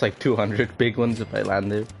 Uh-oh, now it's like 200 big ones if I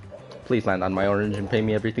land there. Please land on my orange and pay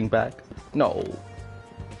me everything back. No.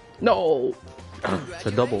 No! It's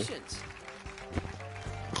a double. Congratulations.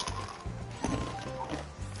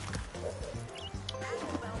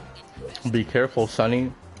 Be careful,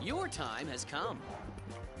 Sonny. Your time has come.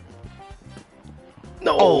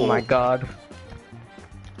 No! Oh my god.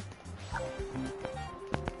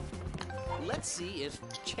 Let's see if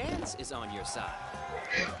chance is on your side.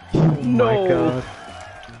 Oh No. my god.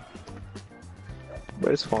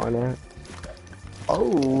 Where's Fawn at?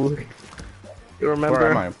 Oh. You remember?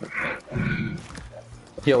 Where am I?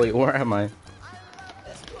 Yo, wait, where am I?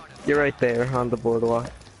 You're right there on the boardwalk.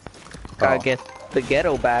 Gotta Oh. get the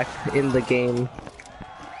ghetto back in the game.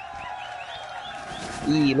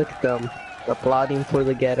 Eee, look at them. Applauding for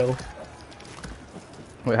the ghetto.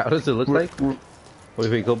 Wait, how does it look like?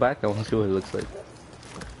 Wait, go back. I want to see what it looks like.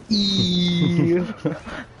 Eee.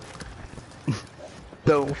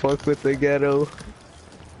 Don't fuck with the ghetto.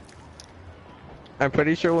 I'm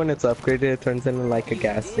pretty sure when it's upgraded, it turns into like a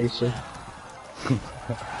gas station.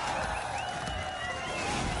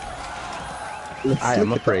 I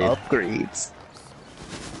am afraid. Upgrades.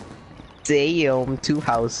 Damn, 2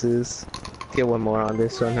 houses. Get one more on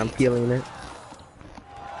this one. I'm feeling it.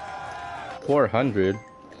 400.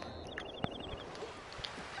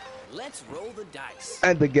 Let's roll the dice.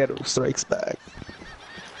 And the ghetto strikes back.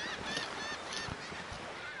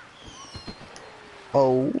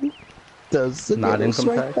 Oh, does the Not ghetto income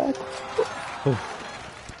strike tax? back?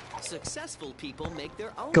 Successful people make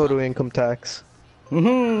their own. Go to income tax.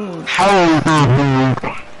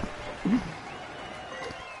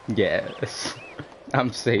 Yes.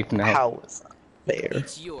 I'm safe now. How is that fair?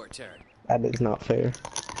 It's your turn. That is not fair.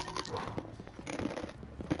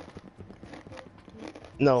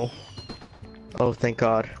 No. Oh, thank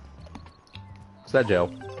God. Is that jail?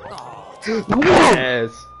 Oh,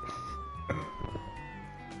 Yes.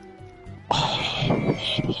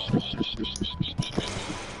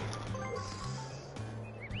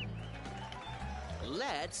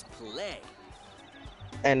 let's play.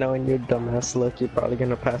 And knowing your dumbass luck, you're probably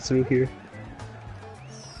gonna pass through here.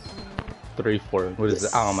 3, 4. What is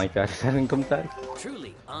it? Oh my gosh, is that income tax?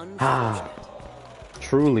 Truly unfortunate. Ah.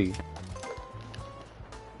 Truly.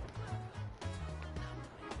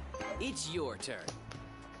 It's your turn.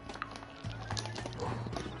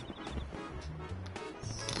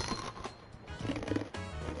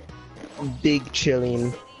 Big chilling.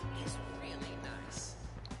 Is really nice.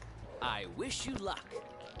 I wish you luck.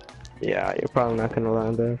 Yeah, you're probably not gonna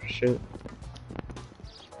land there. Shit.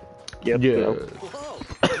 Yep. Yeah. Nope.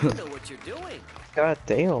 Whoa, you know what you're doing. God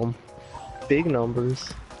damn. Big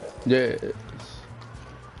numbers. Yes.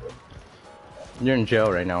 You're in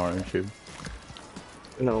jail right now, aren't you?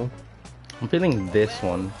 No. I'm feeling this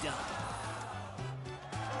one. Done.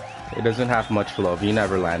 It doesn't have much love. You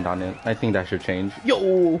never land on it. I think that should change.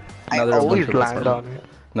 Yo! I Now there are a always bunch of us land on it.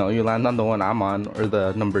 No, you land on the one I'm on, or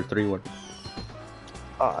the number 3 one.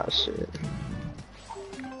 Ah, shit.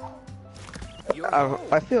 Your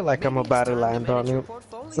I feel like I'm Maybe about it's to time land on manage your it.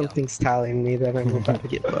 portfolio. Something's telling me that I'm about to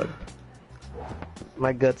get bugged.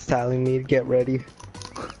 My gut's telling me to get ready.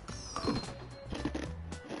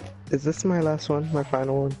 Is this my last one? My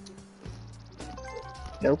final one?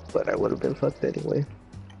 Nope, but I would have been fucked anyway.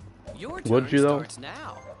 Your Would turn you though? starts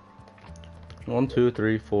now. 1, 2,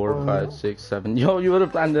 3, 4, 5, 6, 7. Yo, you would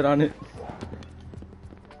have landed on it.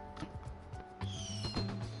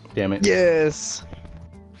 Damn it. Yes!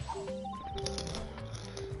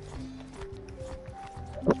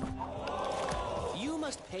 You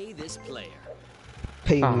must pay this player.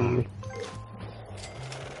 Pay Ah. me.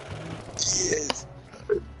 Yes.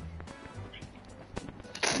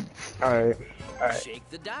 Alright. Alright. Shake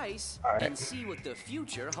the dice Alright. and see what the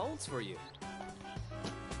future holds for you.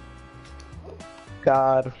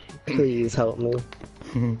 God, please help me.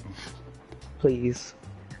 Please.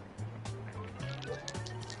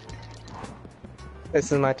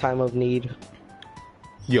 This is my time of need.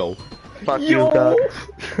 Yo. Fuck you, God.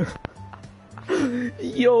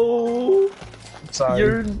 Yo. Sorry.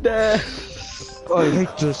 You're dead. I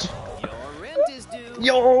hate this. Your rent is due.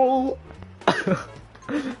 Yo.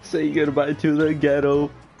 Say goodbye to the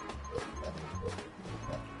ghetto.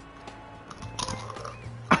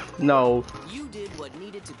 No. You did what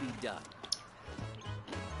needed to be done.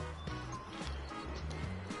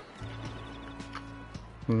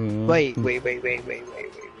 Wait.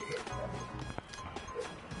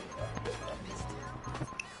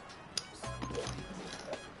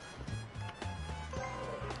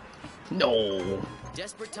 No.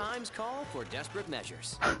 Desperate times call for desperate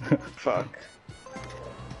measures. Fuck.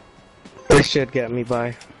 This should get me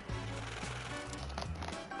by.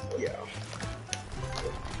 Yeah.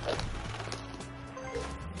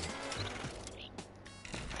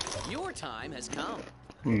 Your time has come.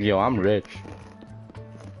 Yo, I'm rich.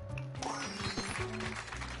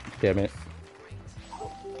 Damn it.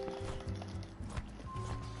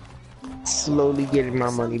 Slowly getting my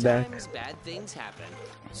money back. Sometimes bad things happen.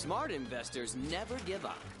 Smart investors never give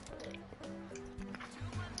up.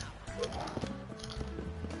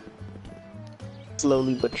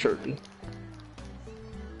 Slowly but surely.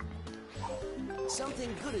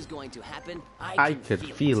 Something good is going to happen. I could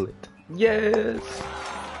feel it. Yes.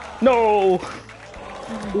 No.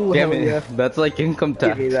 Ooh, Damn hell it. yeah. That's like income Give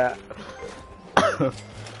tax. me that.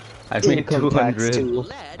 I made Income tax 200. too.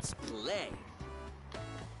 Let's play.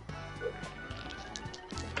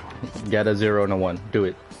 Get a 0 and a 1. Do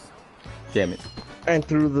it. Damn it. And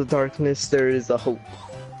through the darkness, there is a hope.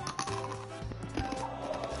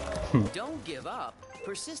 Don't give up.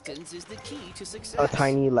 Persistence is the key to success. A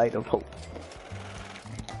tiny light of hope.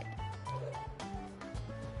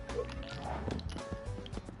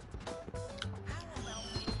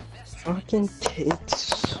 Fucking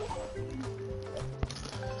tits.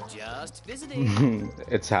 Just visiting.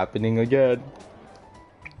 It's happening again.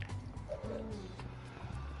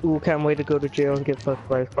 Ooh, can't wait to go to jail and get fucked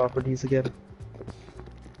by his properties again.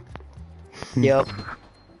 Yep.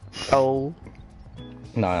 Oh.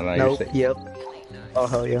 No, you're Nope. safe. Yep. Oh,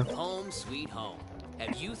 hell yeah. Home sweet home.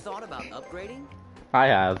 Have you thought about upgrading? I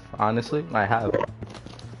have. Honestly, I have.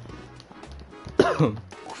 How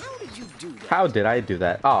did you do that? How did I do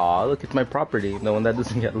that? Aw, look at my property. The one that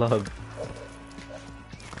doesn't get love.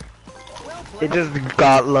 Well It played. just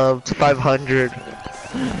got loved. 500.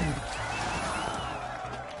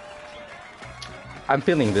 I'm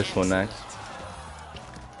feeling this one next.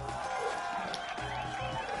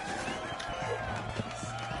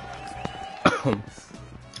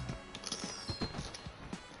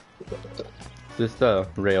 This the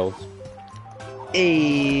rails.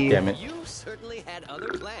 Hey. Damn it. You certainly had other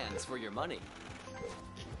plans for your money.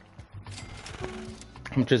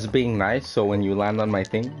 I'm just being nice so when you land on my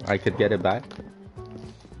thing, I could get it back.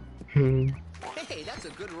 Hmm. Hey, that's a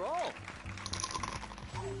good roll.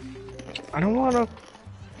 I don't wanna.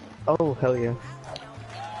 Oh, hell yeah.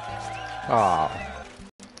 Aw.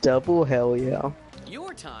 Double hell yeah.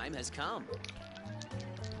 Your time has come.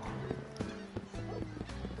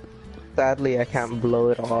 Sadly, I can't blow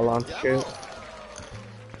it all on shit.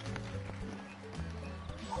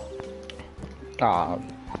 Aw.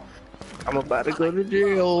 I'm about to go to Love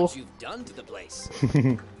jail. what you've done to the place.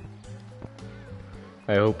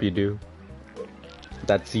 I hope you do.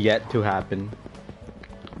 That's yet to happen.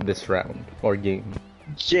 This round. Or game.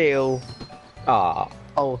 Jail. Aw.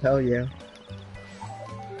 Oh, hell yeah.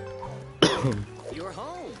 You're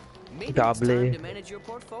home. Maybe Gobble. it's time to manage your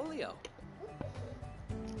portfolio.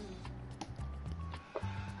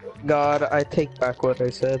 God, I take back what I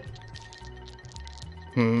said.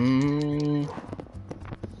 Hmm.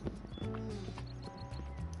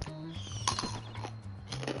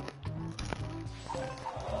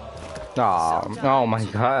 Aw. Sometimes Oh my you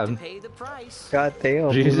have to god. Pay the price. God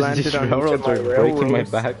damn, Jesus, you landed these on each railroads of my are breaking my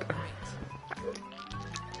railroads. back.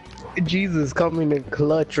 Jesus coming in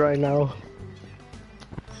clutch right now.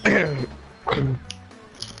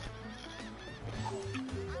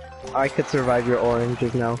 I could survive your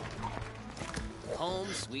oranges now. Home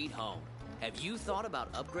sweet home. Have you thought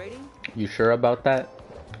about upgrading? You sure about that?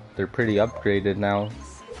 They're pretty upgraded now.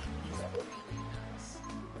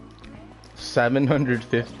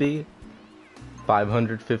 750,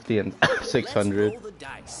 550, and 600. Let's roll the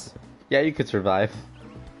dice. Yeah, you could survive.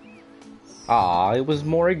 Aw, it was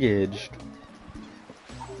mortgaged.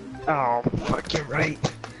 Oh, fucking right.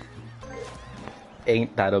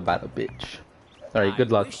 Ain't that about a bitch? Alright, good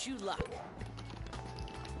I luck. Wish you luck.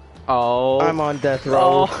 Oh. I'm on death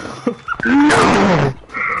row. Oh.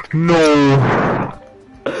 No.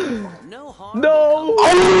 No harm. No.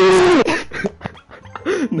 Oh!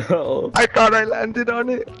 No. I thought I landed on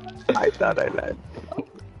it. I thought I landed.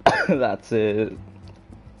 That's it.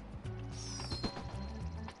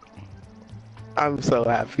 I'm so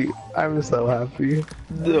happy. I'm so happy.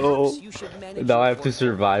 No. Perhaps you should manage Now your I have to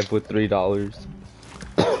survive with $3.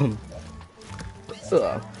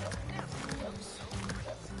 Ugh.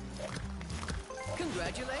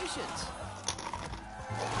 Congratulations.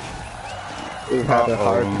 We've had a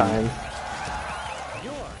hard Uh-oh. time,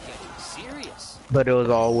 You're getting serious. but it was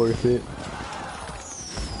all worth it.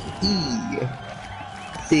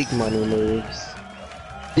 Big money moves.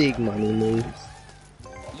 Big money moves.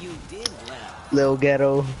 You did well. Little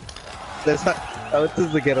ghetto. Let's not. Oh, what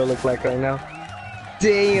does the ghetto look like right now?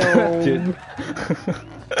 Damn. Dude.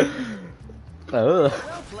 Ugh. Well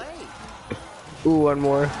played. Ooh, one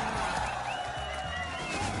more.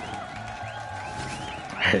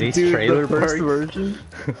 Are these Dude, trailer the first parks? version.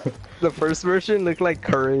 The first version looked like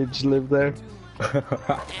Courage lived there.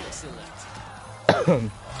 Excellent.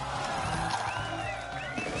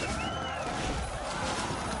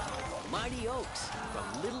 Mighty Oaks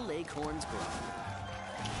from Little Acorns Grove.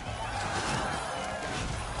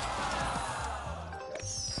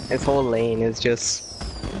 His whole lane is just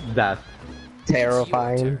Death.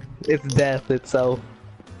 terrifying. It's death itself.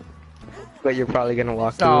 But you're probably gonna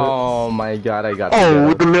walk through it. Oh my god, I got Oh,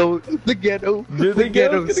 the the little, the ghetto. Dude, the the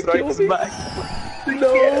ghetto's ghetto gonna kill strikes me. back. The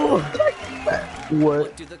No. ghetto strikes back.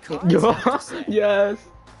 What? do the cards have to say? Yes.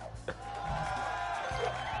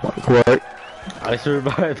 What? I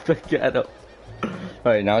survived the ghetto.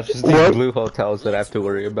 Alright, now it's just these What? blue hotels that I have to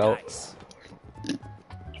worry about. Dice.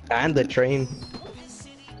 And the train.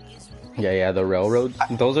 Yeah, the railroads.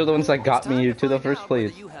 Those are the ones that got Time me to to the find first out place.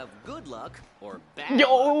 whether you have good luck or bad luck.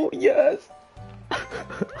 Yo, yes.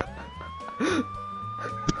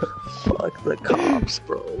 Fuck the cops,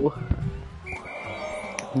 bro.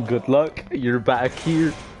 Good luck. You're back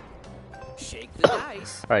here. Shake the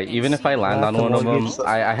dice. Alright, and even if see I what land on to one of them, mortgage.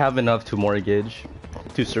 I have enough to mortgage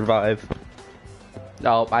to survive.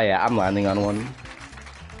 Oh, yeah, I'm landing on one.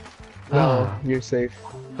 No, you're safe.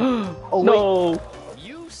 Oh, no!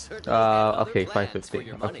 You certainly had other Okay, plans for 550.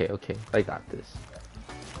 your money. Okay, I got this.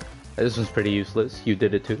 This one's pretty useless. You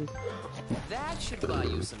did it too. That should buy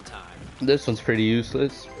you some time. This one's pretty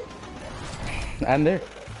useless. And there.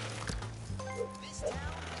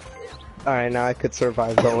 Alright, now I could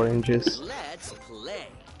survive the oranges. Let's play.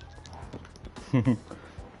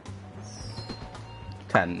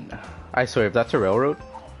 10. I swear, if that's a railroad.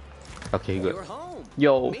 Okay, good. You're home.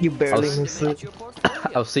 Yo, You barely I'll, missed Manage it. your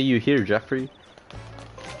portfolio. I'll see you here, Jeffrey.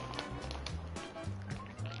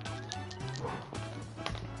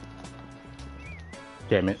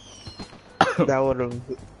 Damn it. That would have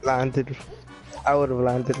landed. I would have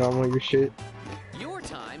landed on all your shit. Your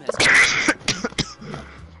time has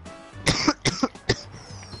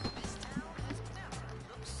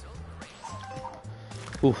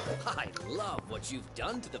Oof. I love what you've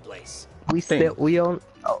done to the place. We Thing. still we own.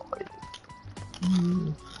 Oh,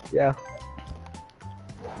 yeah.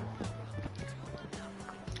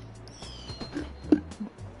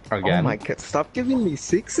 Again. Oh my god! Stop giving me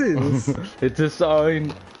sixes. It's a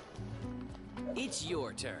sign. It's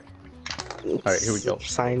your turn. Alright, here we go.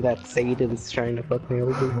 Sign that Satan's trying to fuck me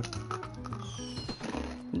over.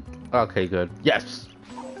 Okay, good. Yes!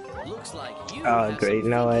 Looks like you Oh have great! some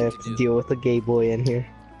Now I thinking have to do. deal with a gay boy in here.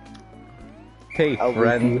 Hey, I'll leave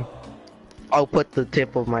friend. you. I'll put the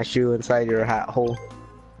tip of my shoe inside your hat hole.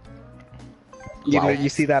 You Wow. know, you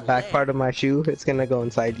see that back part of my shoe? It's gonna go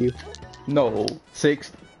inside you. No.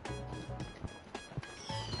 6.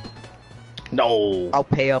 No. I'll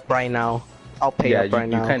pay up right now. I'll pay Yeah, up right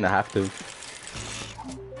you now. kind of have to.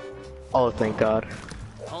 Oh, thank God.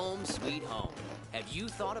 Home sweet home. Have you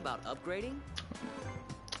thought about upgrading?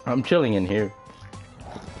 I'm chilling in here.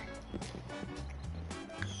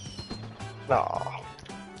 Aw.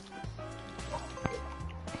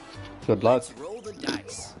 Good luck. Let's roll the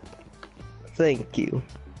dice. Thank you.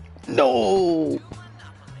 No.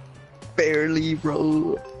 Barely,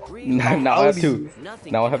 bro. Green now I have to.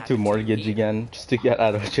 Nothing Now I can have to happen to mortgage me. again just to get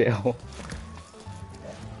out of jail.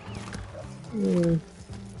 Mm.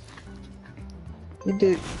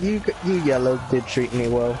 You yellow did treat me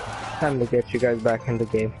well. Time to get you guys back in the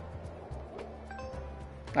game.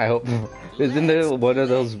 I hope. Isn't there one of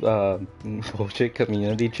those bullshit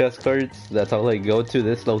community chest cards that's all like go to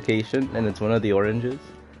this location and it's one of the oranges?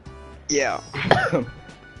 Yeah.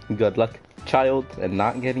 Good luck, child, and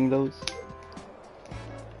not getting those.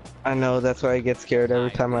 I know, that's why I get scared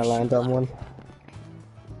every time I land on one.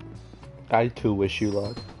 I too wish you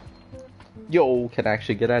luck. Yo, can I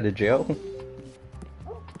actually get out of jail?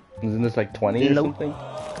 Isn't this like 20 or Nope. something?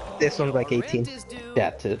 This one's like 18. Rent is due.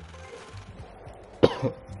 That's it.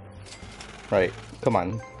 Right, come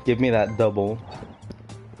on. Give me that double.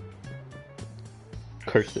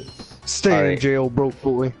 Curses. Stay in Alright. jail, broke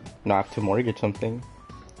boy. No, I have to mortgage something.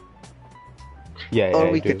 Yeah, Or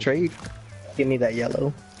I we do. could trade. Give me that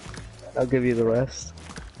yellow. I'll give you the rest.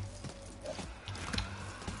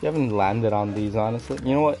 You haven't landed on these, honestly.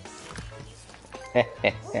 You know what?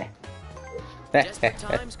 Desperate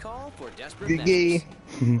times call for desperate Good measures.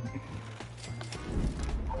 gay.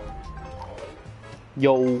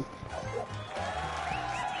 Yo.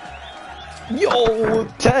 Yo,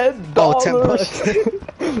 $10. Oh, 10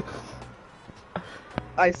 bucks.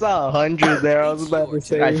 I saw 100 there. I was about to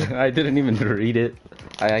say. I didn't even read it.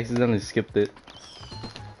 I accidentally skipped it.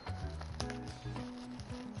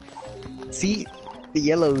 See, the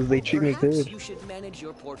yellows, they treat me Perhaps good. you should manage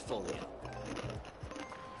your portfolio.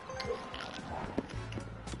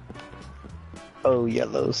 Oh,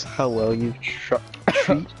 yellows, how well you've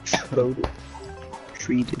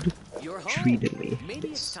treated You're home. treated me. Maybe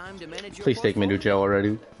it's time to manage your Please take me to jail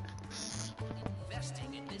already.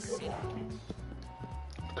 Investing in this city.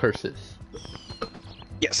 Curses.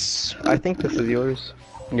 Yes, I think this is yours.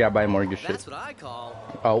 Yeah, buy mortgage shit. That's what I call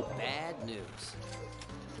Oh, bad news.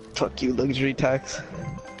 Fuck you, luxury tax.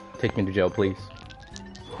 take me to jail, please.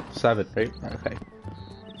 7, right? Okay.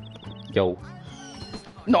 Yo.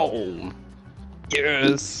 No.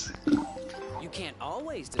 Yes. You can't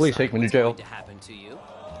always decide Please take me to what's jail. going to happen to you.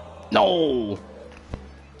 No!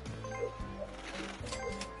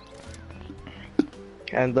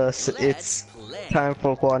 And thus, it's time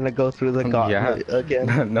for Juan to go through the Yeah. gauntlet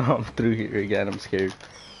again. No, I'm through here again. I'm scared.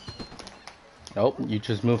 Oh, you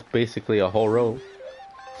just moved basically a whole row.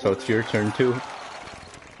 So it's your turn too.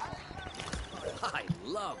 I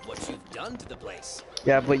love what you've done to the place.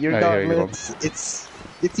 Yeah, but your Here you go. gauntlets,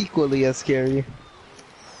 it's equally as scary.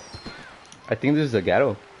 I think this is a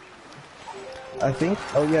ghetto. I think.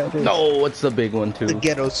 Oh yeah, it is. No, it's the big one The too.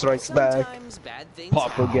 ghetto strikes back. Sometimes bad things Papa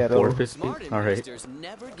happen. ghetto. 450. Smart All right. investors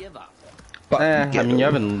never give up. I mean, you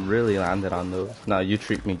haven't really landed on those. No, you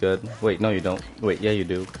treat me good. Wait, no, you don't. Wait, yeah, you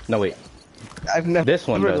do. No, wait. I've never This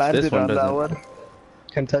one does. landed This one on that doesn't. one.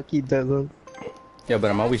 Kentucky doesn't. Yeah, but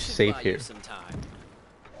I'm always That should safe buy here. you some time.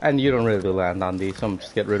 And you don't really land on these, so I'm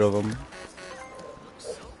just get rid of them.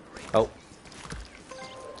 Oh,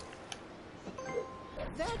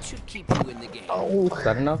 That should keep you in the game. Oh, is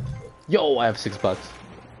that enough? Yo, I have $6.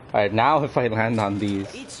 Alright, now if I land on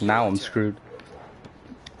these, now I'm screwed.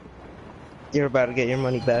 you're about to get your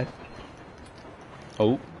money back.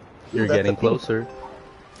 Oh, you're That's getting a thing. closer.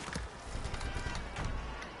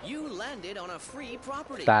 You landed on a free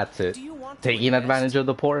property. That's it. Do you want to Taking invest? advantage of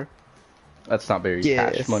the poor? That's not very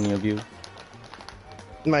Yes. cash money of you.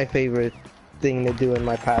 My favorite thing to do in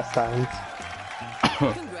my pastimes.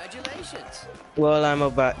 Congratulations. Well,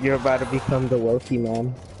 you're about to become the wealthy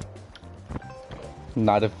man.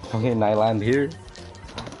 Not if fucking I land here.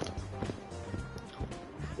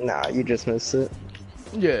 Nah, you just missed it.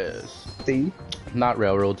 Yes. See? Not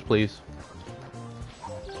railroads, please.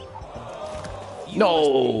 You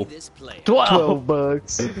No. must be this player. 12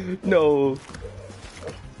 bucks. No.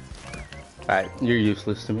 Alright, you're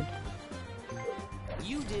useless to me.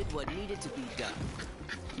 You did what needed to be done.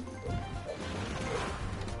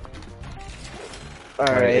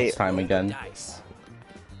 Alright, it's Alright. time again. Dice.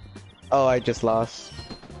 Oh, I just lost.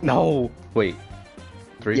 No! Wait.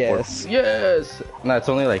 3, Yes. 4. Yes! No, it's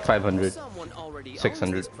only like 500. Someone already owns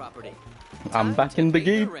 600. this property. I'm Time back to in the pay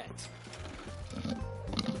game. rent.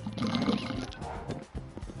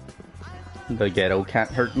 The ghetto can't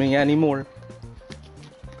hurt me anymore.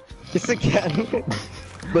 Just again.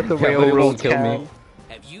 But the Yeah, but it railroad won't kill can. me.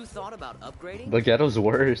 Have you thought about upgrading? The ghetto's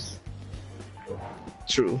worse.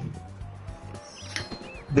 True.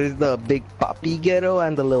 There's the big poppy ghetto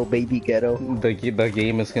and the little baby ghetto. The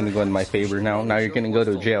game is gonna go in my favor now. Now you're gonna go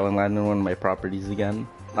to jail and land on one of my properties again.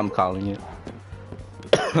 I'm calling it.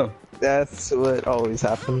 That's what always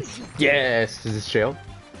happens. Yes! Is this jail?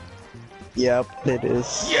 Yep, it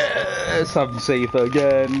is. Yes! I'm safe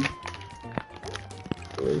again.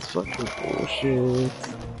 It's fucking bullshit.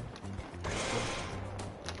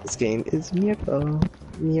 This game is mierda.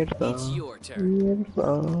 It's Mierda. your turn.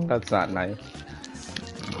 Mierda. That's not nice.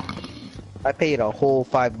 I paid a whole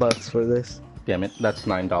 $5 for this. Damn it, that's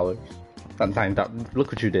 $9. That's $9.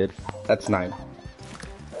 Look what you did. That's 9.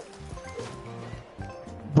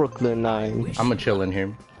 Brooklyn 9. I'ma chill in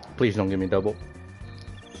here. Please don't give me double.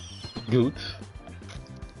 Gooch.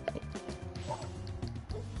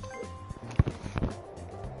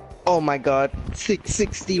 Oh my god, Your turn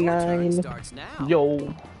 669. starts now.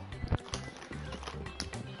 Yo.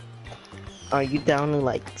 Are you down to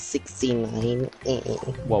like 69?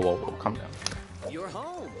 Whoa, whoa, whoa, calm down. You're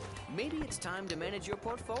home. Maybe it's time to manage your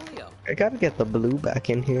portfolio. I gotta get the blue back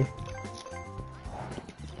in here.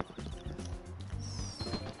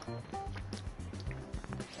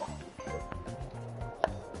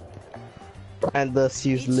 And thus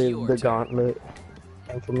you It's live your the turn. gauntlet.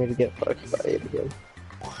 And for me to get fucked by it again.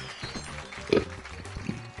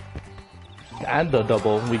 And the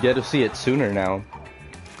double. We get to see it sooner now.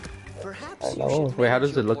 Perhaps I you know. should Wait, how manage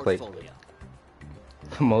does it your look like? portfolio.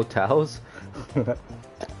 Motels? Of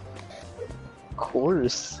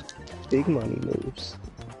course. Big money moves.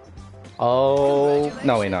 Oh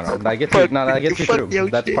no, wait, no, that gets you. No, that gets you Fuck through. your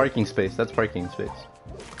That's shit. parking space. That's parking space.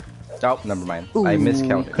 Oh, never mind. I Ooh,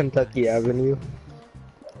 miscounted. Kentucky Avenue.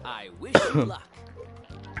 I wish you luck.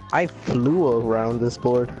 I flew around this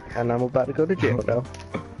board, and I'm about to go to jail now.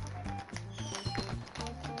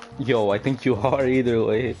 Yo, I think you are either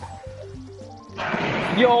way.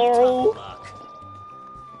 Yo. Luck.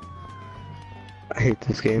 I hate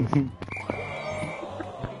this game.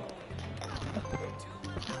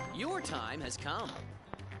 Your time has come.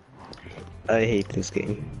 I hate this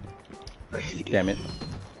game. I hate it. Damn it.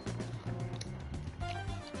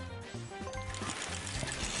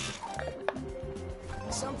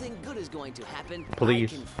 Something good is going to happen.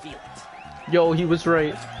 Please. I can feel it. Yo, he was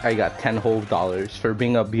right. I got $10 whole for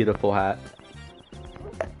being a beautiful hat.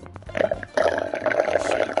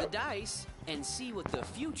 Shake the dice and and see what the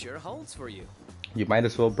future holds for you. You might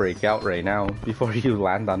as well break out right now before you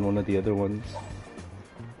land on one of the other ones.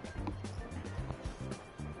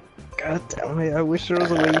 God damn it, I wish there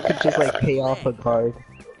was a way you could just like pay off a card.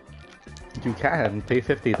 You can pay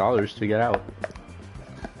 $50 to get out.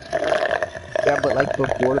 Yeah, but like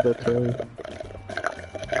before the turn.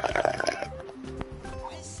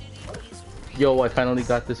 Yo, I finally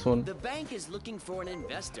got this one. The bank is looking for an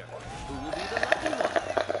investor. Who will be the lucky one?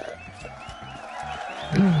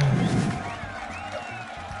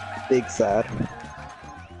 Big sad.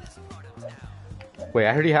 Wait,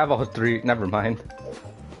 I already have all three. Never mind.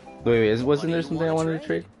 Wait, wasn't there something I wanted to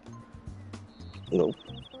trade? Nope.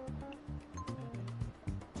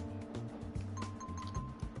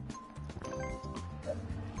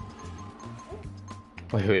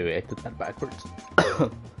 Wait, I did that backwards.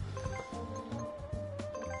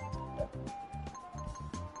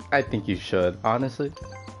 I think you should, honestly.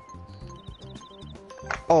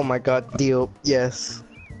 Oh my god, deal. Yes.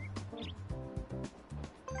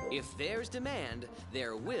 If there's demand,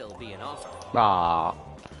 there will be an offer. Ah,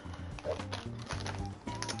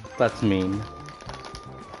 that's mean.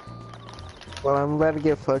 Well, I'm about to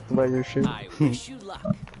get fucked by your shit. I wish you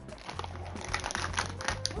luck.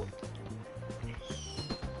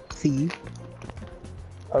 See?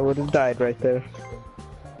 I would have died right there.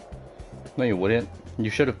 No, you wouldn't. You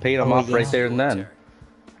should have paid him Oh, off yeah. right there and then.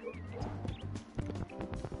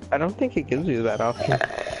 I don't think it gives you that option.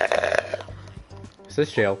 Is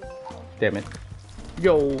this jail? Damn it.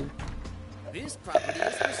 Yo. This property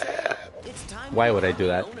is for sale. It's time. Why to would I do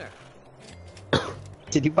find that? the owner.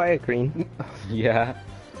 Did you buy a green? Yeah.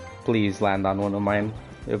 Please land on one of mine.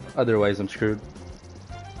 If otherwise I'm screwed.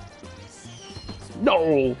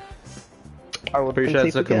 No. I would Pretty sure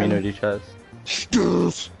it's a community chest.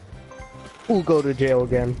 We'll go to jail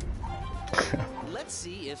again. Let's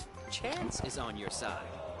see if chance is on your side.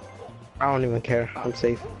 I don't even care. I'm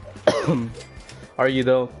safe. Are you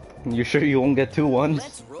though? You sure you won't get 2 ones?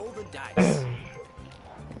 Let's roll the dice.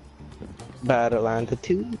 Battle land to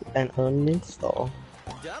 2 and uninstall.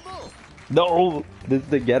 Double. No! This is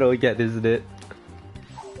the ghetto again, isn't it?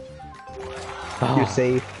 You're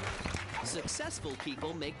safe. Successful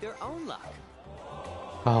people make their own luck.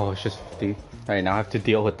 Oh, it's just 50. Alright, now I have to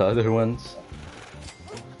deal with the other ones.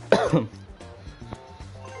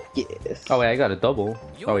 Yes. Oh wait, I got a double.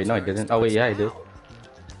 Oh wait, no I didn't. Oh wait, yeah I did.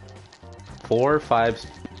 4, 5,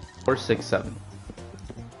 4, 6, 7.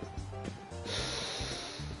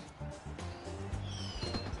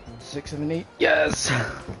 Six, 7, 8. Yes!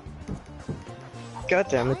 God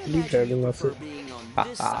damn it, you barely missed For it. being on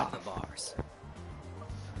this side of the bars.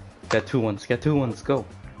 Get 2 ones, get 2 ones, go.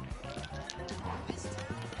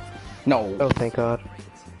 No. Oh, thank God.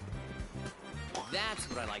 That's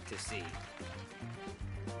what I like to see.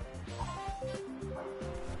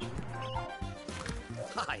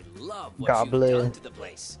 I love what Goblin. you've done to the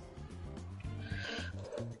place.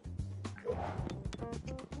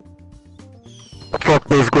 Fuck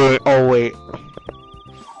this guy. Oh, wait.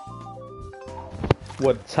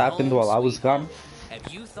 What's happened while I was gone?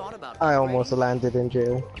 Have you thought about I almost landed in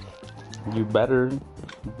jail. You better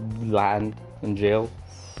land in jail.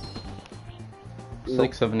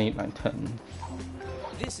 6, 7, 8, 9, 10.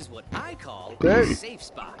 This is what I call Hey. a safe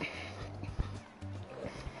spot.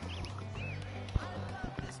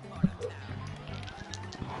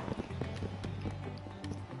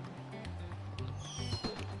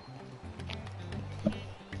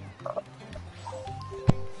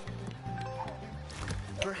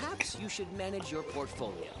 Perhaps you should manage your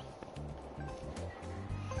portfolio.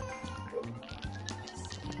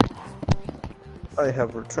 I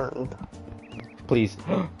have returned. Please.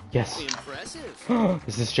 Yes. Impressive.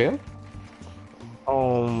 Is this jail?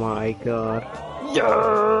 Oh my God.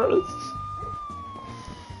 Yes!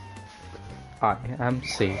 I am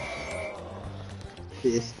safe.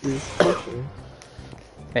 This is pushing.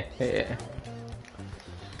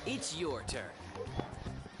 It's your turn.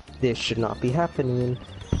 This should not be happening.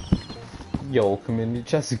 Yo, community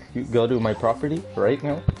chest, go to my property right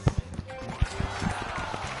now.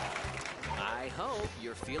 I hope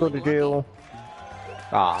you're feeling Go to jail.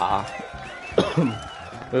 Ah.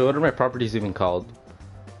 Wait, what are my properties even called?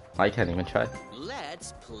 I can't even try. lucky.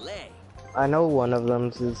 Let's play. I know one of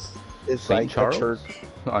them is St. like Charles? a church.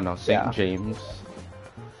 Oh no, St. Yeah. James,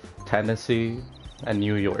 Tennessee, and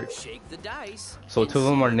New York. Shake the dice. So and 2 of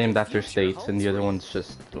them see are what named the after future states, and holds the other for you. one's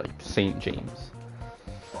just like St. James.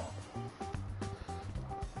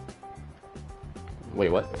 Wait,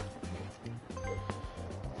 what?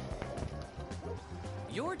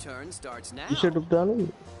 Your turn starts now. You should have done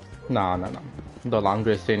it. No. The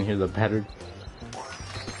longer I stay in here, the better.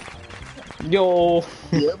 Yo.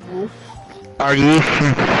 Yeah, boo. Are you?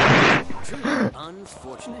 Truly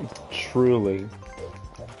unfortunate. Truly.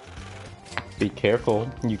 Be careful.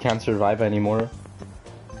 You can't survive anymore.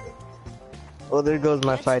 Well, there goes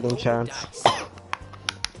my Let's fighting roll the chance. dice.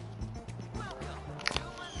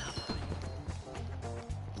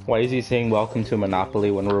 Why is he saying welcome to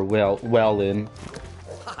Monopoly when we're well in?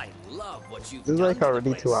 I love what you've This is done like to the already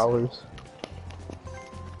place. 2 hours.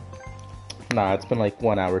 Nah, it's been like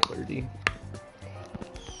 1 hour 30.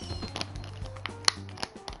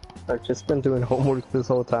 I've just been doing homework this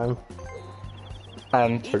whole time.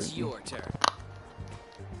 And It's 30. your turn.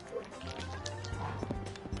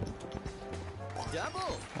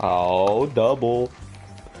 Double. Oh, double.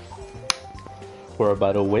 We're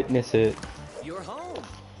about to witness it. You're home.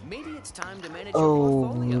 Maybe it's time to manage your Oh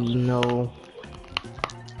portfolio. no.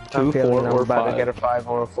 I'm 2, feeling 4, I'm or about to 5. get a 5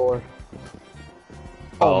 or a 4.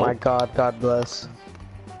 Oh Oh. my god, God bless.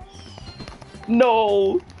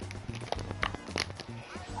 No!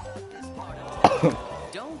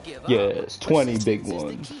 Don't give Yes, up. 20 big Persistence is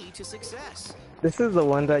ones. the key to success. This is the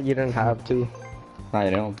one that you didn't have to. I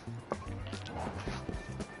know.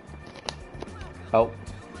 Oh.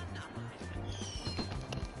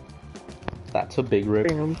 That's a big rip.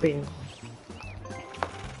 Bam, bam. Wait,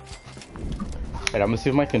 I'm gonna see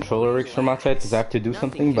if my controller works from outside because I have to do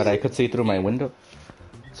something, but I could see through my window.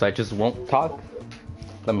 So I just won't talk.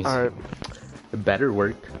 Let me see. Alright. It better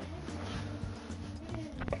work.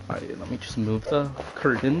 Alright, let me just move the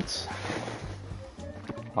curtains.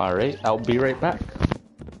 Alright, I'll be right back.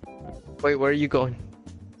 Wait, where are you going?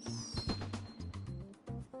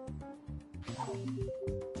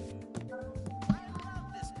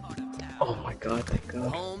 Oh my god, thank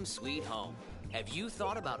god. Home sweet home. Have you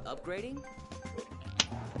thought about upgrading?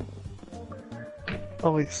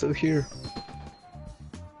 Oh, he's still here.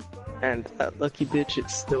 And that lucky bitch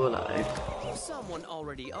is still alive. Someone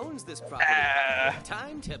already owns this property.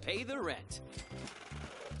 Time to pay the rent.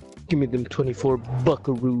 Give me them 24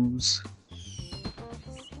 buckaroos.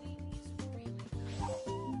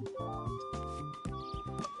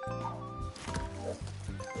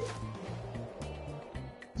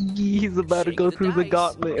 He's about to Shake go through the dice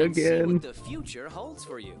gauntlet and see again. what the future holds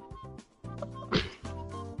for you.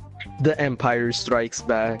 The Empire Strikes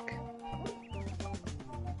Back.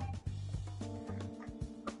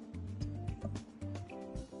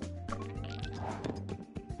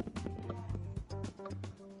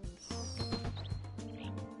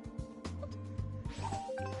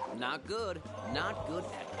 Not good. Not good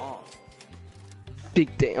at all.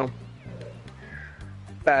 Big damn.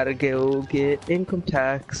 Better go get income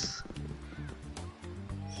tax.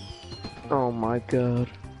 Oh my god.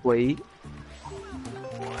 Wait.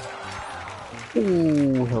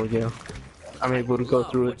 Ooh, hell yeah. I'm able to go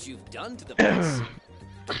Love through what it. you've done to the place.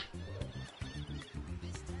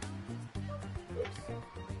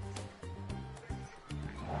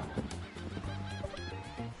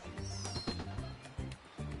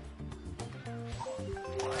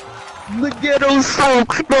 The ghetto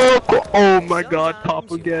soaks back. Oh my god, Sometimes Papa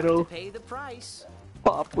you have Ghetto. to pay the price.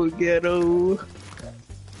 Papa Ghetto.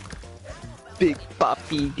 Big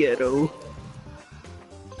Papi Ghetto.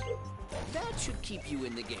 That should keep you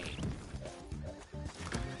in the game.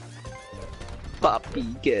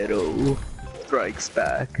 Papi Ghetto strikes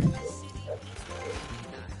back.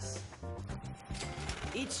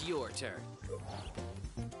 It's your turn.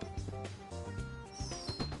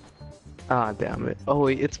 Ah, damn it. Oh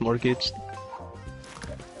wait, it's mortgaged.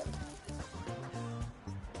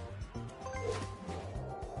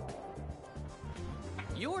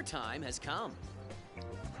 Your time has come.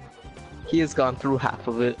 He has gone through half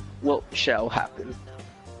of it. What shall happen?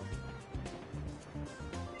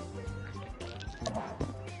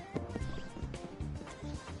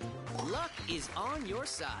 Luck is on your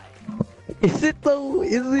side. Is it though?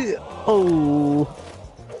 Is it? Oh.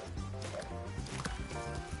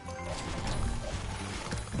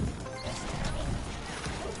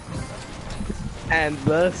 And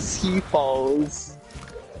thus he falls.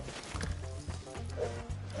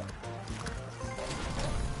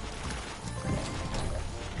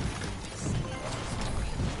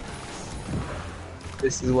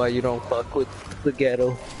 This is why you don't fuck with the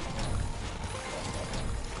ghetto.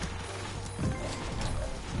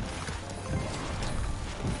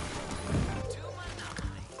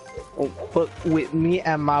 Oh, fuck with me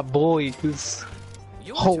and my boys.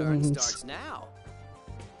 Your turn Holmes. starts now.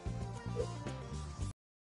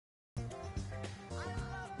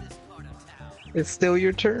 It's still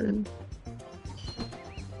your turn.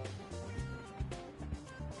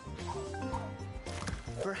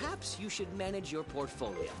 Perhaps you should manage your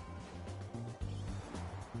portfolio.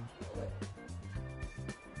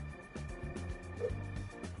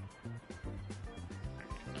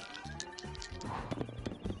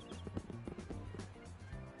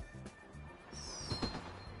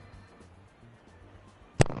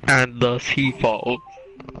 and thus he falls.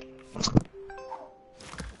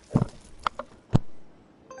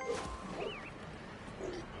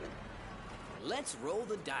 Let's roll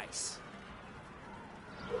the dice.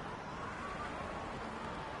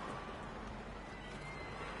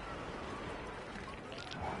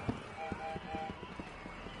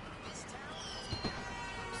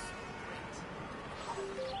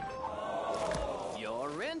 Your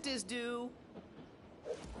rent is due.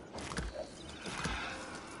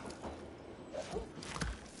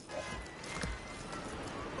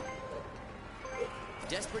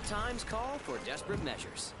 Desperate times call for desperate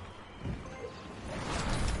measures.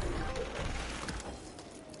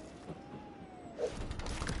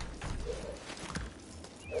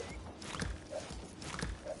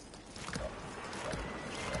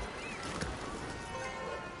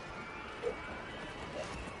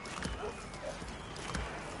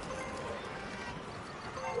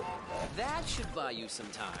 That should buy you some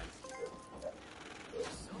time.